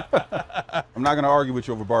not gonna argue with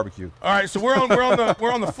you over barbecue. All right, so we're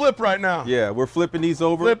on the flip right now. Yeah, we're flipping these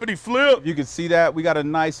over. Flippity flip. You can see that we got a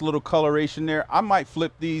nice little coloration there. I might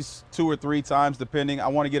flip these 2 or 3 times depending. I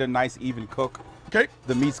want to get a nice even cook. Okay.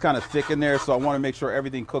 The meat's kind of thick in there, so I want to make sure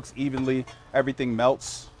everything cooks evenly, everything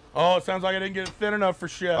melts. Oh, it sounds like I didn't get it thin enough for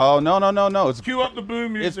Chef. Oh, no. It's Cue up the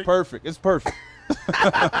boom music. It's perfect. It's perfect.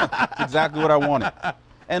 It's exactly what I wanted.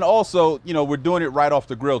 And also, we're doing it right off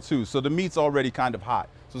the grill too, so the meat's already kind of hot.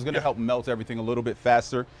 So it's gonna help melt everything a little bit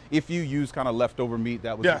faster. If you use kind of leftover meat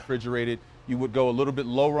that was refrigerated, you would go a little bit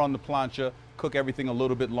lower on the plancha, cook everything a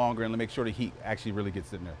little bit longer, and make sure the heat actually really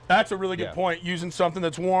gets in there. That's a really good point, using something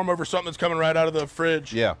that's warm over something that's coming right out of the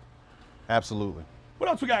fridge. Yeah, absolutely. What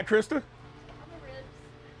else we got, Krista? On the ribs,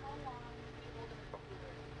 how long would you hold them in the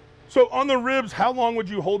cooler? So on the ribs, how long would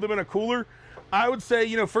you hold them in a cooler? I would say,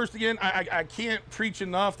 first again, I can't preach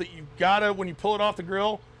enough that you've gotta, when you pull it off the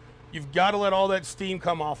grill, you've gotta let all that steam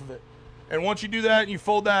come off of it. And once you do that and you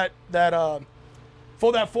fold that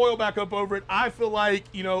foil back up over it, I feel like,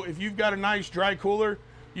 if you've got a nice dry cooler,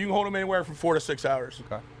 you can hold them anywhere from 4 to 6 hours.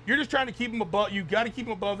 Okay. You're just trying to keep them above, you gotta keep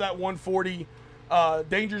them above that 140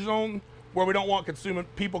 danger zone where we don't want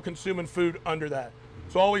people consuming food under that.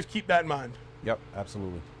 So always keep that in mind. Yep,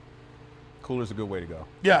 absolutely. Cooler's a good way to go.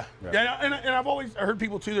 Yeah. And I've always heard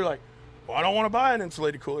people too, they're like, well, I don't want to buy an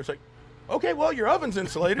insulated cooler. It's like, okay, well, your oven's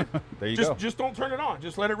insulated. There you go. Just don't turn it on.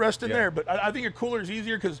 Just let it rest in there. But I think a cooler is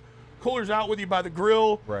easier because cooler's out with you by the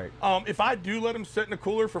grill. Right. If I do let them sit in a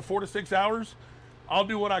cooler for 4 to 6 hours, I'll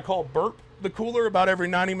do what I call burp the cooler about every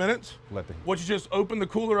 90 minutes. Which is just open the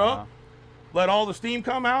cooler up, let all the steam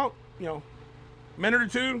come out, minute or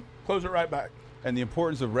two, close it right back. And the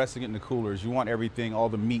importance of resting it in the cooler is you want everything, all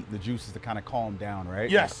the meat, the juices to kind of calm down, right?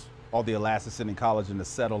 Yes. All the elasticity and collagen to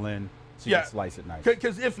settle in so you can slice it nice.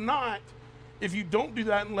 Because if not, if you don't do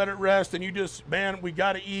that and let it rest and you just, man, we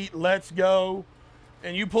got to eat, let's go,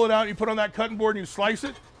 and you pull it out and you put it on that cutting board and you slice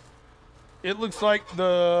it, it looks like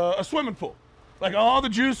a swimming pool. Like all the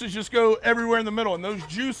juices just go everywhere in the middle, and those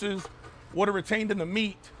juices would have retained in the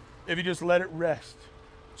meat if you just let it rest.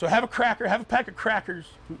 So have a pack of crackers,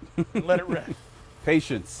 and let it rest.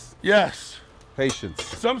 Patience. Yes. Patience.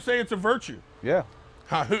 Some say it's a virtue. Yeah.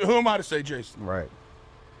 Who am I to say, Jason? Right.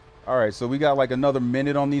 All right, so we got like another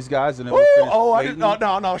minute on these guys, and then Ooh, we'll I didn't.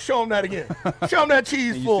 No. Show them that again. Show them that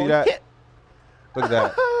cheese you full. see that? Look at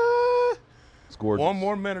that. It's gorgeous. One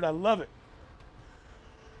more minute. I love it.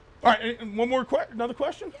 All right, and one more another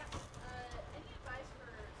question? Yeah.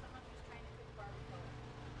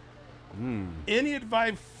 Any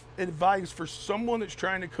advice for someone who's trying to cook barbacoa? Any advice for someone that's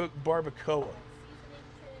trying to cook barbacoa?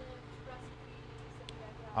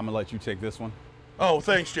 I'm gonna let you take this one. Oh,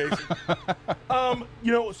 thanks, Jason.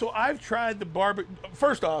 So I've tried the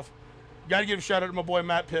First off, got to give a shout out to my boy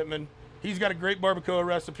Matt Pittman. He's got a great barbacoa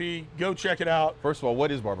recipe. Go check it out. First of all,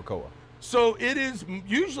 what is barbacoa? So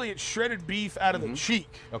usually it's shredded beef out of the cheek.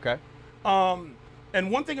 Okay.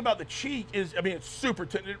 And one thing about the cheek is, it's super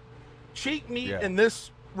tender. Cheek meat and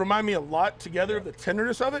this remind me a lot together of the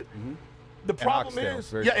tenderness of it. The problem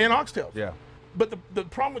is, and oxtails. Yeah. But the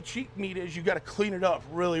problem with cheek meat is you got to clean it up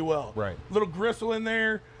really well. Right. Little gristle in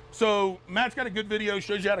there. So Matt's got a good video,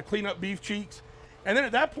 shows you how to clean up beef cheeks. And then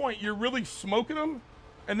at that point, you're really smoking them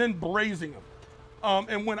and then braising them.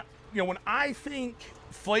 And when I think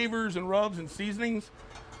flavors and rubs and seasonings,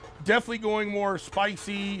 definitely going more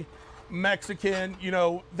spicy, Mexican, you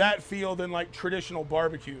know, that feel than like traditional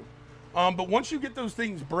barbecue. But once you get those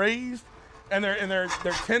things braised and they're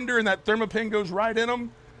tender and that thermopin goes right in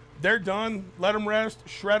them, they're done. Let them rest,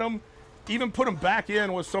 shred them, even put them back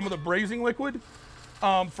in with some of the braising liquid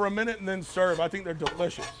for a minute and then serve. I think they're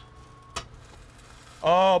delicious.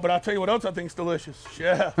 Oh, but I'll tell you what else I think's delicious.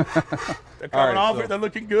 Yeah. They're coming off it. They're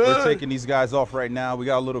looking good. We're taking these guys off right now. We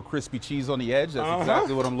got a little crispy cheese on the edge. That's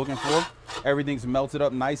exactly what I'm looking for. Everything's melted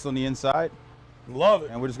up nice on the inside. Love it.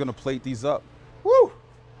 And we're just going to plate these up. Woo!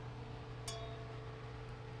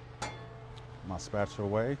 My spatula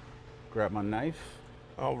away. Grab my knife.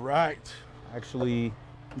 All right. Actually,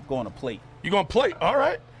 I'm going to plate. You going to plate? All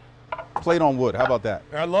right. Plate on wood. How about that?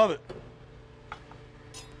 I love it.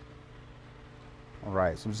 All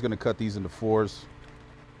right, so I'm just gonna cut these into 4s.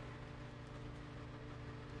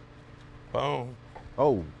 Boom.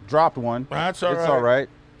 Oh, dropped one. That's all right. It's all right.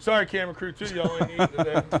 Sorry, camera crew, too. Y'all ain't eating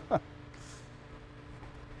today.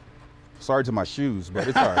 Sorry to my shoes, but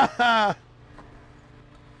it's all right.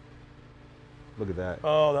 Look at that.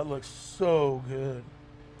 Oh, that looks so good.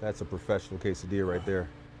 That's a professional quesadilla right there.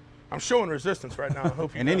 I'm showing resistance right now. I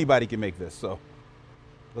hope you And know. anybody can make this, so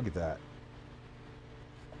look at that.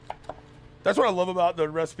 That's what I love about the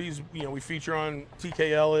recipes, you know, we feature on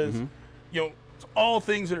TKL is, you know, it's all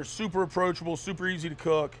things that are super approachable, super easy to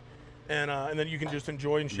cook, and then you can just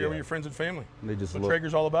enjoy and share with your friends and family. And they just That's what look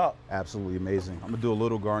Traeger's all about. absolutely amazing. I'm gonna do a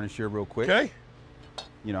little garnish here real quick. Okay.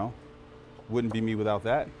 You know, wouldn't be me without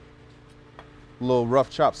that. A little rough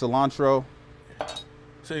chopped cilantro.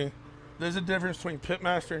 See, there's a difference between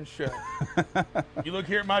pitmaster and chef. You look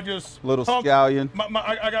here at my just Little scallion.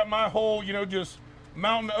 I got my whole, you know, just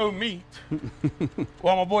mountain of meat.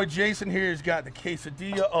 While my boy Jason here has got the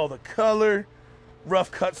quesadilla, all the color, rough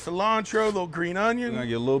cut cilantro, little green onion. I'm gonna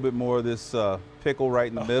get a little bit more of this pickle right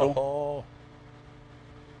in the middle. Oh,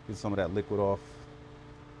 Get some of that liquid off.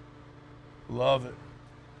 love it.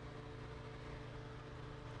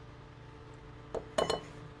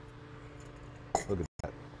 Look at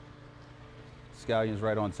that. Scallions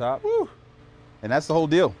right on top. Woo. And that's the whole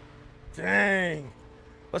deal. Dang.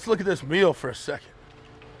 Let's look at this meal for a second.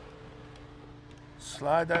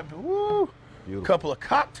 Slide that. Woo. Beautiful. Couple of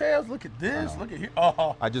cocktails. Look at this. Look at here.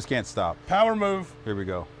 Oh, I just can't stop. power move. Here we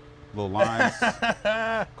go. Little lines.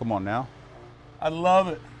 Come on now. I love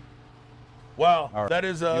it. Wow, All right. that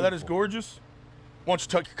is Beautiful. gorgeous. Why don't you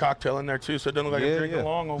tuck your cocktail in there too, so it doesn't look like Yeah, I'm drinking yeah.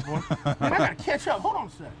 along, old boy. Man, I gotta catch up. Hold on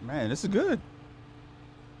a sec. Man, this is good.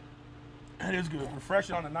 That is good.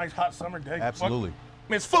 Refreshing on a nice hot summer day. Absolutely.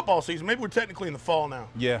 I mean, it's football season. Maybe we're technically in the fall now.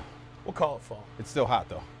 Yeah. We'll call it fall. It's still hot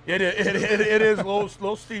though. It is a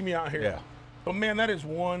little steamy out here. Yeah. But man, that is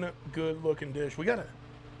one good looking dish. We gotta.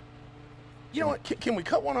 You know what? Can we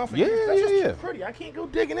cut one off? Of Yeah, here? That's just yeah. too pretty. I can't go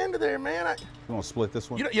digging into there, man. You want to split this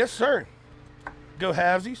one? You know, yes, sir. Go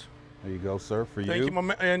halvesies. There you go, sir. For Thank you, my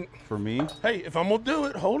man. And For me. hey, if I'm gonna do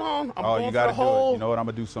it, hold on. I'm Oh, going you for got the to do whole. it. You know what? I'm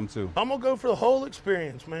gonna do some too. I'm gonna go for the whole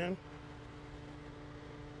experience, man.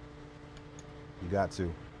 You got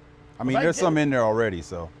to. I mean, I there's get some it. in there already,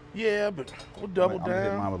 so Yeah, but we'll double I'm gonna hit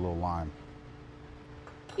down. mine with a little lime.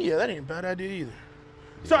 Yeah, that ain't a bad idea either.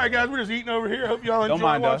 Sorry, guys, we're just eating over here. Hope y'all Don't enjoy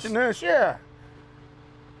mind watching us. this. Yeah.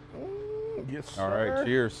 Yes, sir. All right,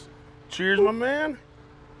 cheers. Cheers, my man.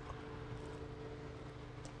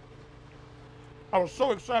 I was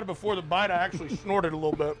so excited before the bite, I actually snorted a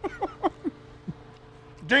little bit.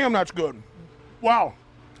 Damn, that's good. Wow.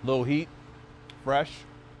 Little heat, fresh.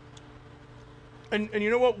 And you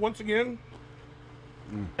know what? Once again,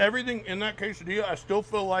 everything in that quesadilla, I still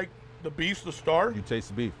feel like the beef's the star, You taste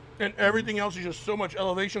the beef. and everything else is just so much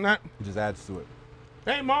elevation. That, It just adds to it.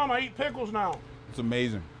 hey, Mom, I eat pickles now. It's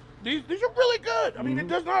amazing. These are really good. I mean, it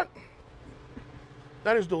does not.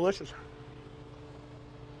 That is delicious.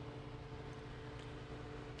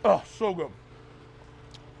 Oh, so good.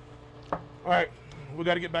 All right, we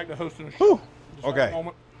got to get back to hosting the show. Just have a Okay.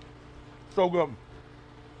 moment. So good.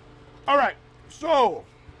 All right, so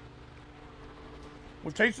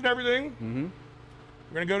we've tasted everything.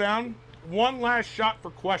 We're gonna go down. One last shot for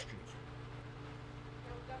questions.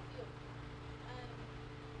 Yeah, we got a few.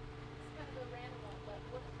 It's kind of a random one, but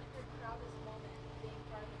what's your proudest moment being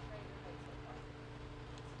part of the Traeger hood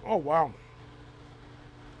so far? Oh wow.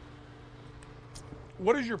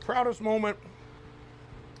 What is your proudest moment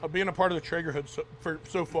of being a part of the Traeger hood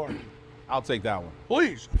so far? I'll take that one.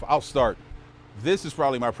 Please. I'll start. This is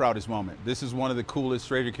probably my proudest moment. This is one of the coolest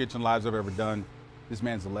Traeger Kitchen lives I've ever done. This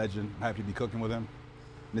man's a legend. I'm happy to be cooking with him.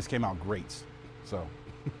 And this came out great. So,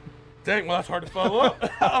 Dang, well, that's hard to follow up.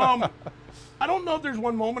 I don't know if there's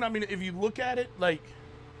one moment. I mean, if you look at it, like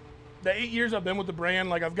the 8 years I've been with the brand,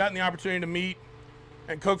 like I've gotten the opportunity to meet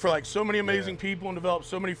and cooked for like so many amazing people and developed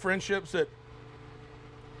so many friendships that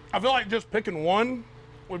I feel like just picking one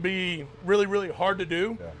would be really, really hard to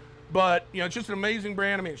do. Yeah. But, you know, it's just an amazing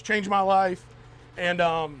brand. I mean, it's changed my life, and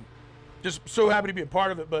just so happy to be a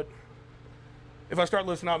part of it. But if I start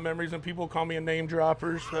listing out memories, and people call me a name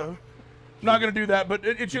dropper, so I'm not going to do that. But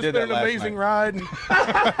it's just been an amazing ride. And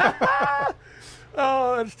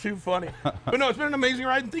oh, that's too funny. But no, it's been an amazing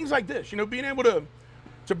ride, and things like this, you know, being able to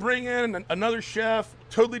bring in another chef,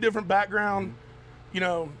 totally different background, you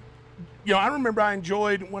know, I remember I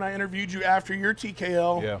enjoyed when I interviewed you after your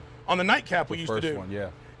TKL on the nightcap we used to do. One, yeah.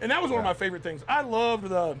 And that was one of my favorite things. I loved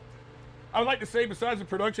I would like to say, besides the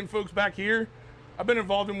production folks back here, I've been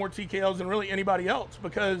involved in more TKLs than really anybody else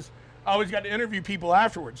because I always got to interview people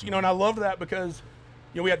afterwards, you know, and I loved that because,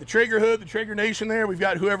 you know, we had the Traeger hood, the Traeger Nation there. We've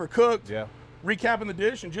got whoever cooked, recapping the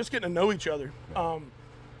dish and just getting to know each other. Yeah.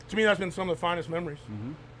 To me, that's been some of the finest memories.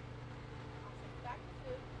 Mm-hmm. Back to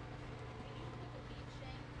food.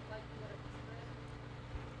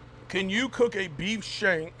 Can you cook a beef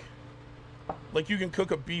shank like you can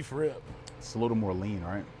cook a beef rib? It's a little more lean,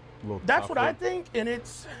 right? That's what I think, and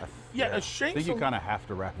it's a shank. I think you kind of have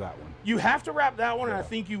to wrap that one. You have to wrap that one, and I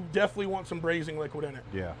think you definitely want some braising liquid in it.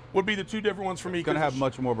 Yeah, would be the two different ones for me. It's gonna have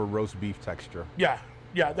much more of a roast beef texture. Yeah.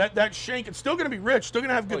 That shank, it's still gonna be rich, still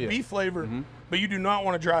gonna have good beef flavor, but you do not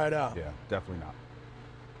want to dry it out. Yeah, definitely not.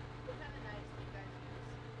 What kind of knives do you guys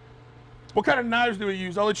use? What kind of knives do we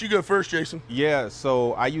use? I'll let you go first, Jason. Yeah,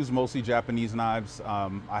 so I use mostly Japanese knives.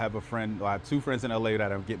 I have two friends in LA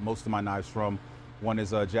that I get most of my knives from. One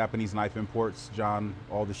is Japanese Knife Imports. John,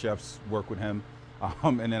 all the chefs work with him.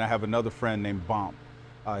 And then I have another friend named Bomp.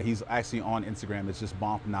 He's actually on Instagram. It's just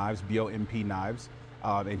Bomp Knives, B-O-M-P Knives.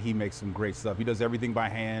 And he makes some great stuff. He does everything by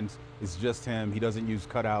hand. It's just him. He doesn't use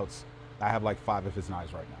cutouts. I have like 5 of his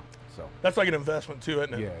knives right now. So that's like an investment too,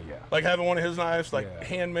 isn't it? Yeah. Like having one of his knives, like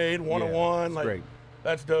handmade, one-on-one. Like, great.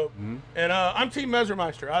 That's dope. And I'm Team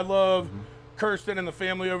Messermeister. I love Kirsten and the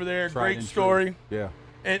family over there. Great story. Yeah.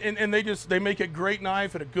 And they make a great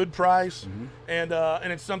knife at a good price. And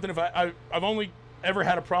it's something I've only ever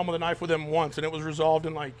had a problem with a knife with them once, and it was resolved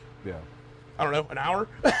in like I don't know, an hour.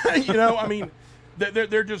 You know, I mean,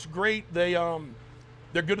 they're just great. They're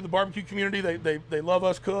good to the barbecue community. They love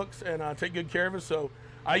us cooks and take good care of us. So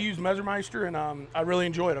I use Messermeister, and I really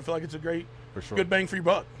enjoy it. I feel like it's a great, good bang for your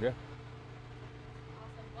buck. Yeah.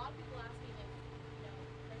 Awesome. A lot of people asking if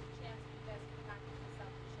there's a chance you guys can package this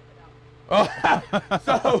up and ship it out.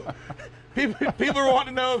 So people are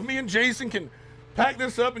wanting to know if me and Jason can pack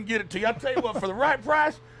this up and get it to you. I'll tell you what, for the right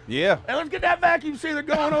price, hey, let's get that vacuum sealer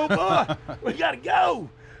going, old boy. We gotta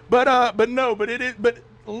go. But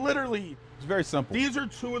literally, it's very simple. These are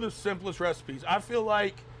two of the simplest recipes. I feel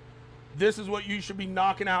like this is what you should be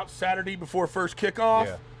knocking out Saturday before first kickoff.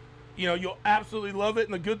 Yeah. You know, you'll absolutely love it.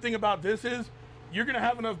 And the good thing about this is you're going to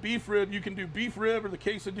have enough beef rib. You can do beef rib or the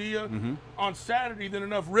quesadilla on Saturday, then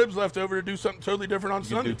enough ribs left over to do something totally different on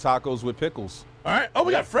Sunday. You can do tacos with pickles. All right. Oh,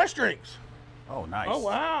 we got fresh drinks. Oh, nice. Oh,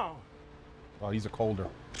 wow. Oh, these are colder.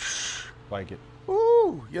 Like it.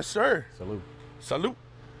 Ooh, yes, sir. Salute. Salute.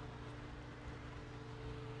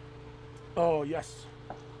 Oh, yes.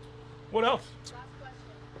 What else? Last question.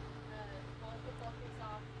 College football kicks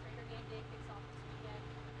off. Traeger game day kicks off this weekend.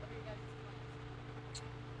 What are your guys' plans?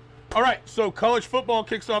 All right, so college football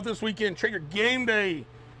kicks off this weekend. Traeger game day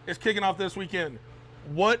is kicking off this weekend.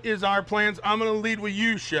 What is our plans? I'm going to lead with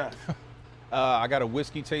you, Chef. I got a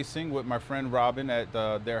whiskey tasting with my friend Robin at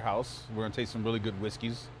their house. We're going to taste some really good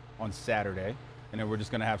whiskeys on Saturday. And then we're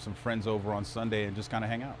just going to have some friends over on Sunday and just kind of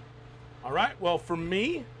hang out. All right, well, for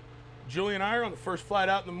me, Julie and I are on the first flight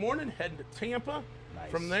out in the morning, heading to Tampa.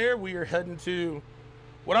 Nice. From there, we are heading to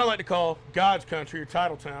what I like to call God's country, or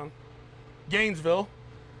title town, Gainesville,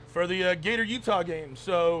 for the Gator Utah game.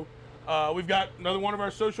 So we've got another one of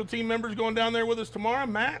our social team members going down there with us tomorrow,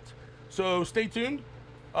 Matt. So stay tuned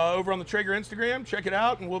over on the Traeger Instagram. Check it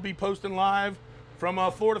out, and we'll be posting live from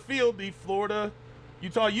Florida Field, the Florida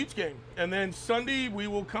Utah Utes game. And then Sunday, we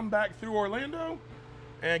will come back through Orlando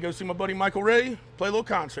and go see my buddy Michael Ray play a little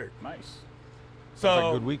concert. Nice. So, Sounds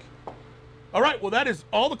like a good week. All right, well, that is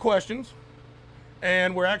all the questions.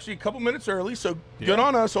 And we're actually a couple minutes early, so good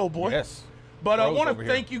on us, old boy. Yes. But I Pros want over to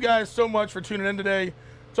here. thank you guys so much for tuning in today.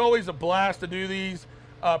 It's always a blast to do these.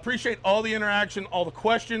 Appreciate all the interaction, all the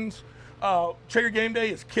questions. Traeger Game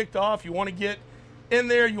Day is kicked off. You want to get in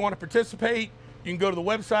there, you want to participate, you can go to the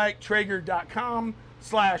website,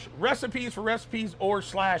 traeger.com/recipes for recipes or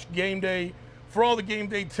 /game day for all the game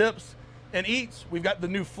day tips and eats. We've got the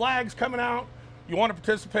new flags coming out. You want to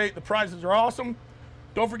participate. The prizes are awesome.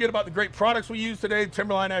 Don't forget about the great products we use today,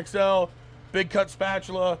 Timberline XL, Big Cut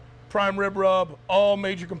Spatula, prime rib rub, all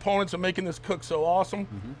major components of making this cook so awesome.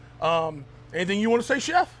 Anything you want to say,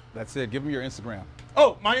 Chef? That's it. Give them your Instagram.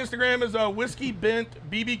 Oh, my Instagram is Whiskey Bent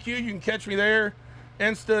BBQ. You can catch me there.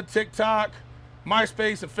 Insta, TikTok,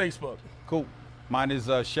 MySpace, and Facebook. Cool. Mine is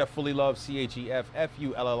Chef Fullilove, CHEF-FULLILOVE.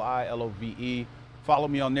 Follow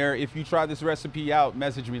me on there. If you try this recipe out,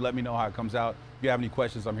 message me. Let me know how it comes out. If you have any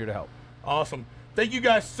questions, I'm here to help. Awesome. Thank you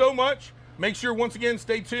guys so much. Make sure, once again,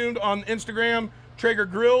 stay tuned on Instagram, Traeger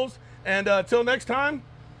Grills. And until next time,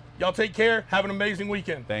 y'all take care. Have an amazing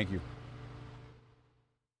weekend. Thank you.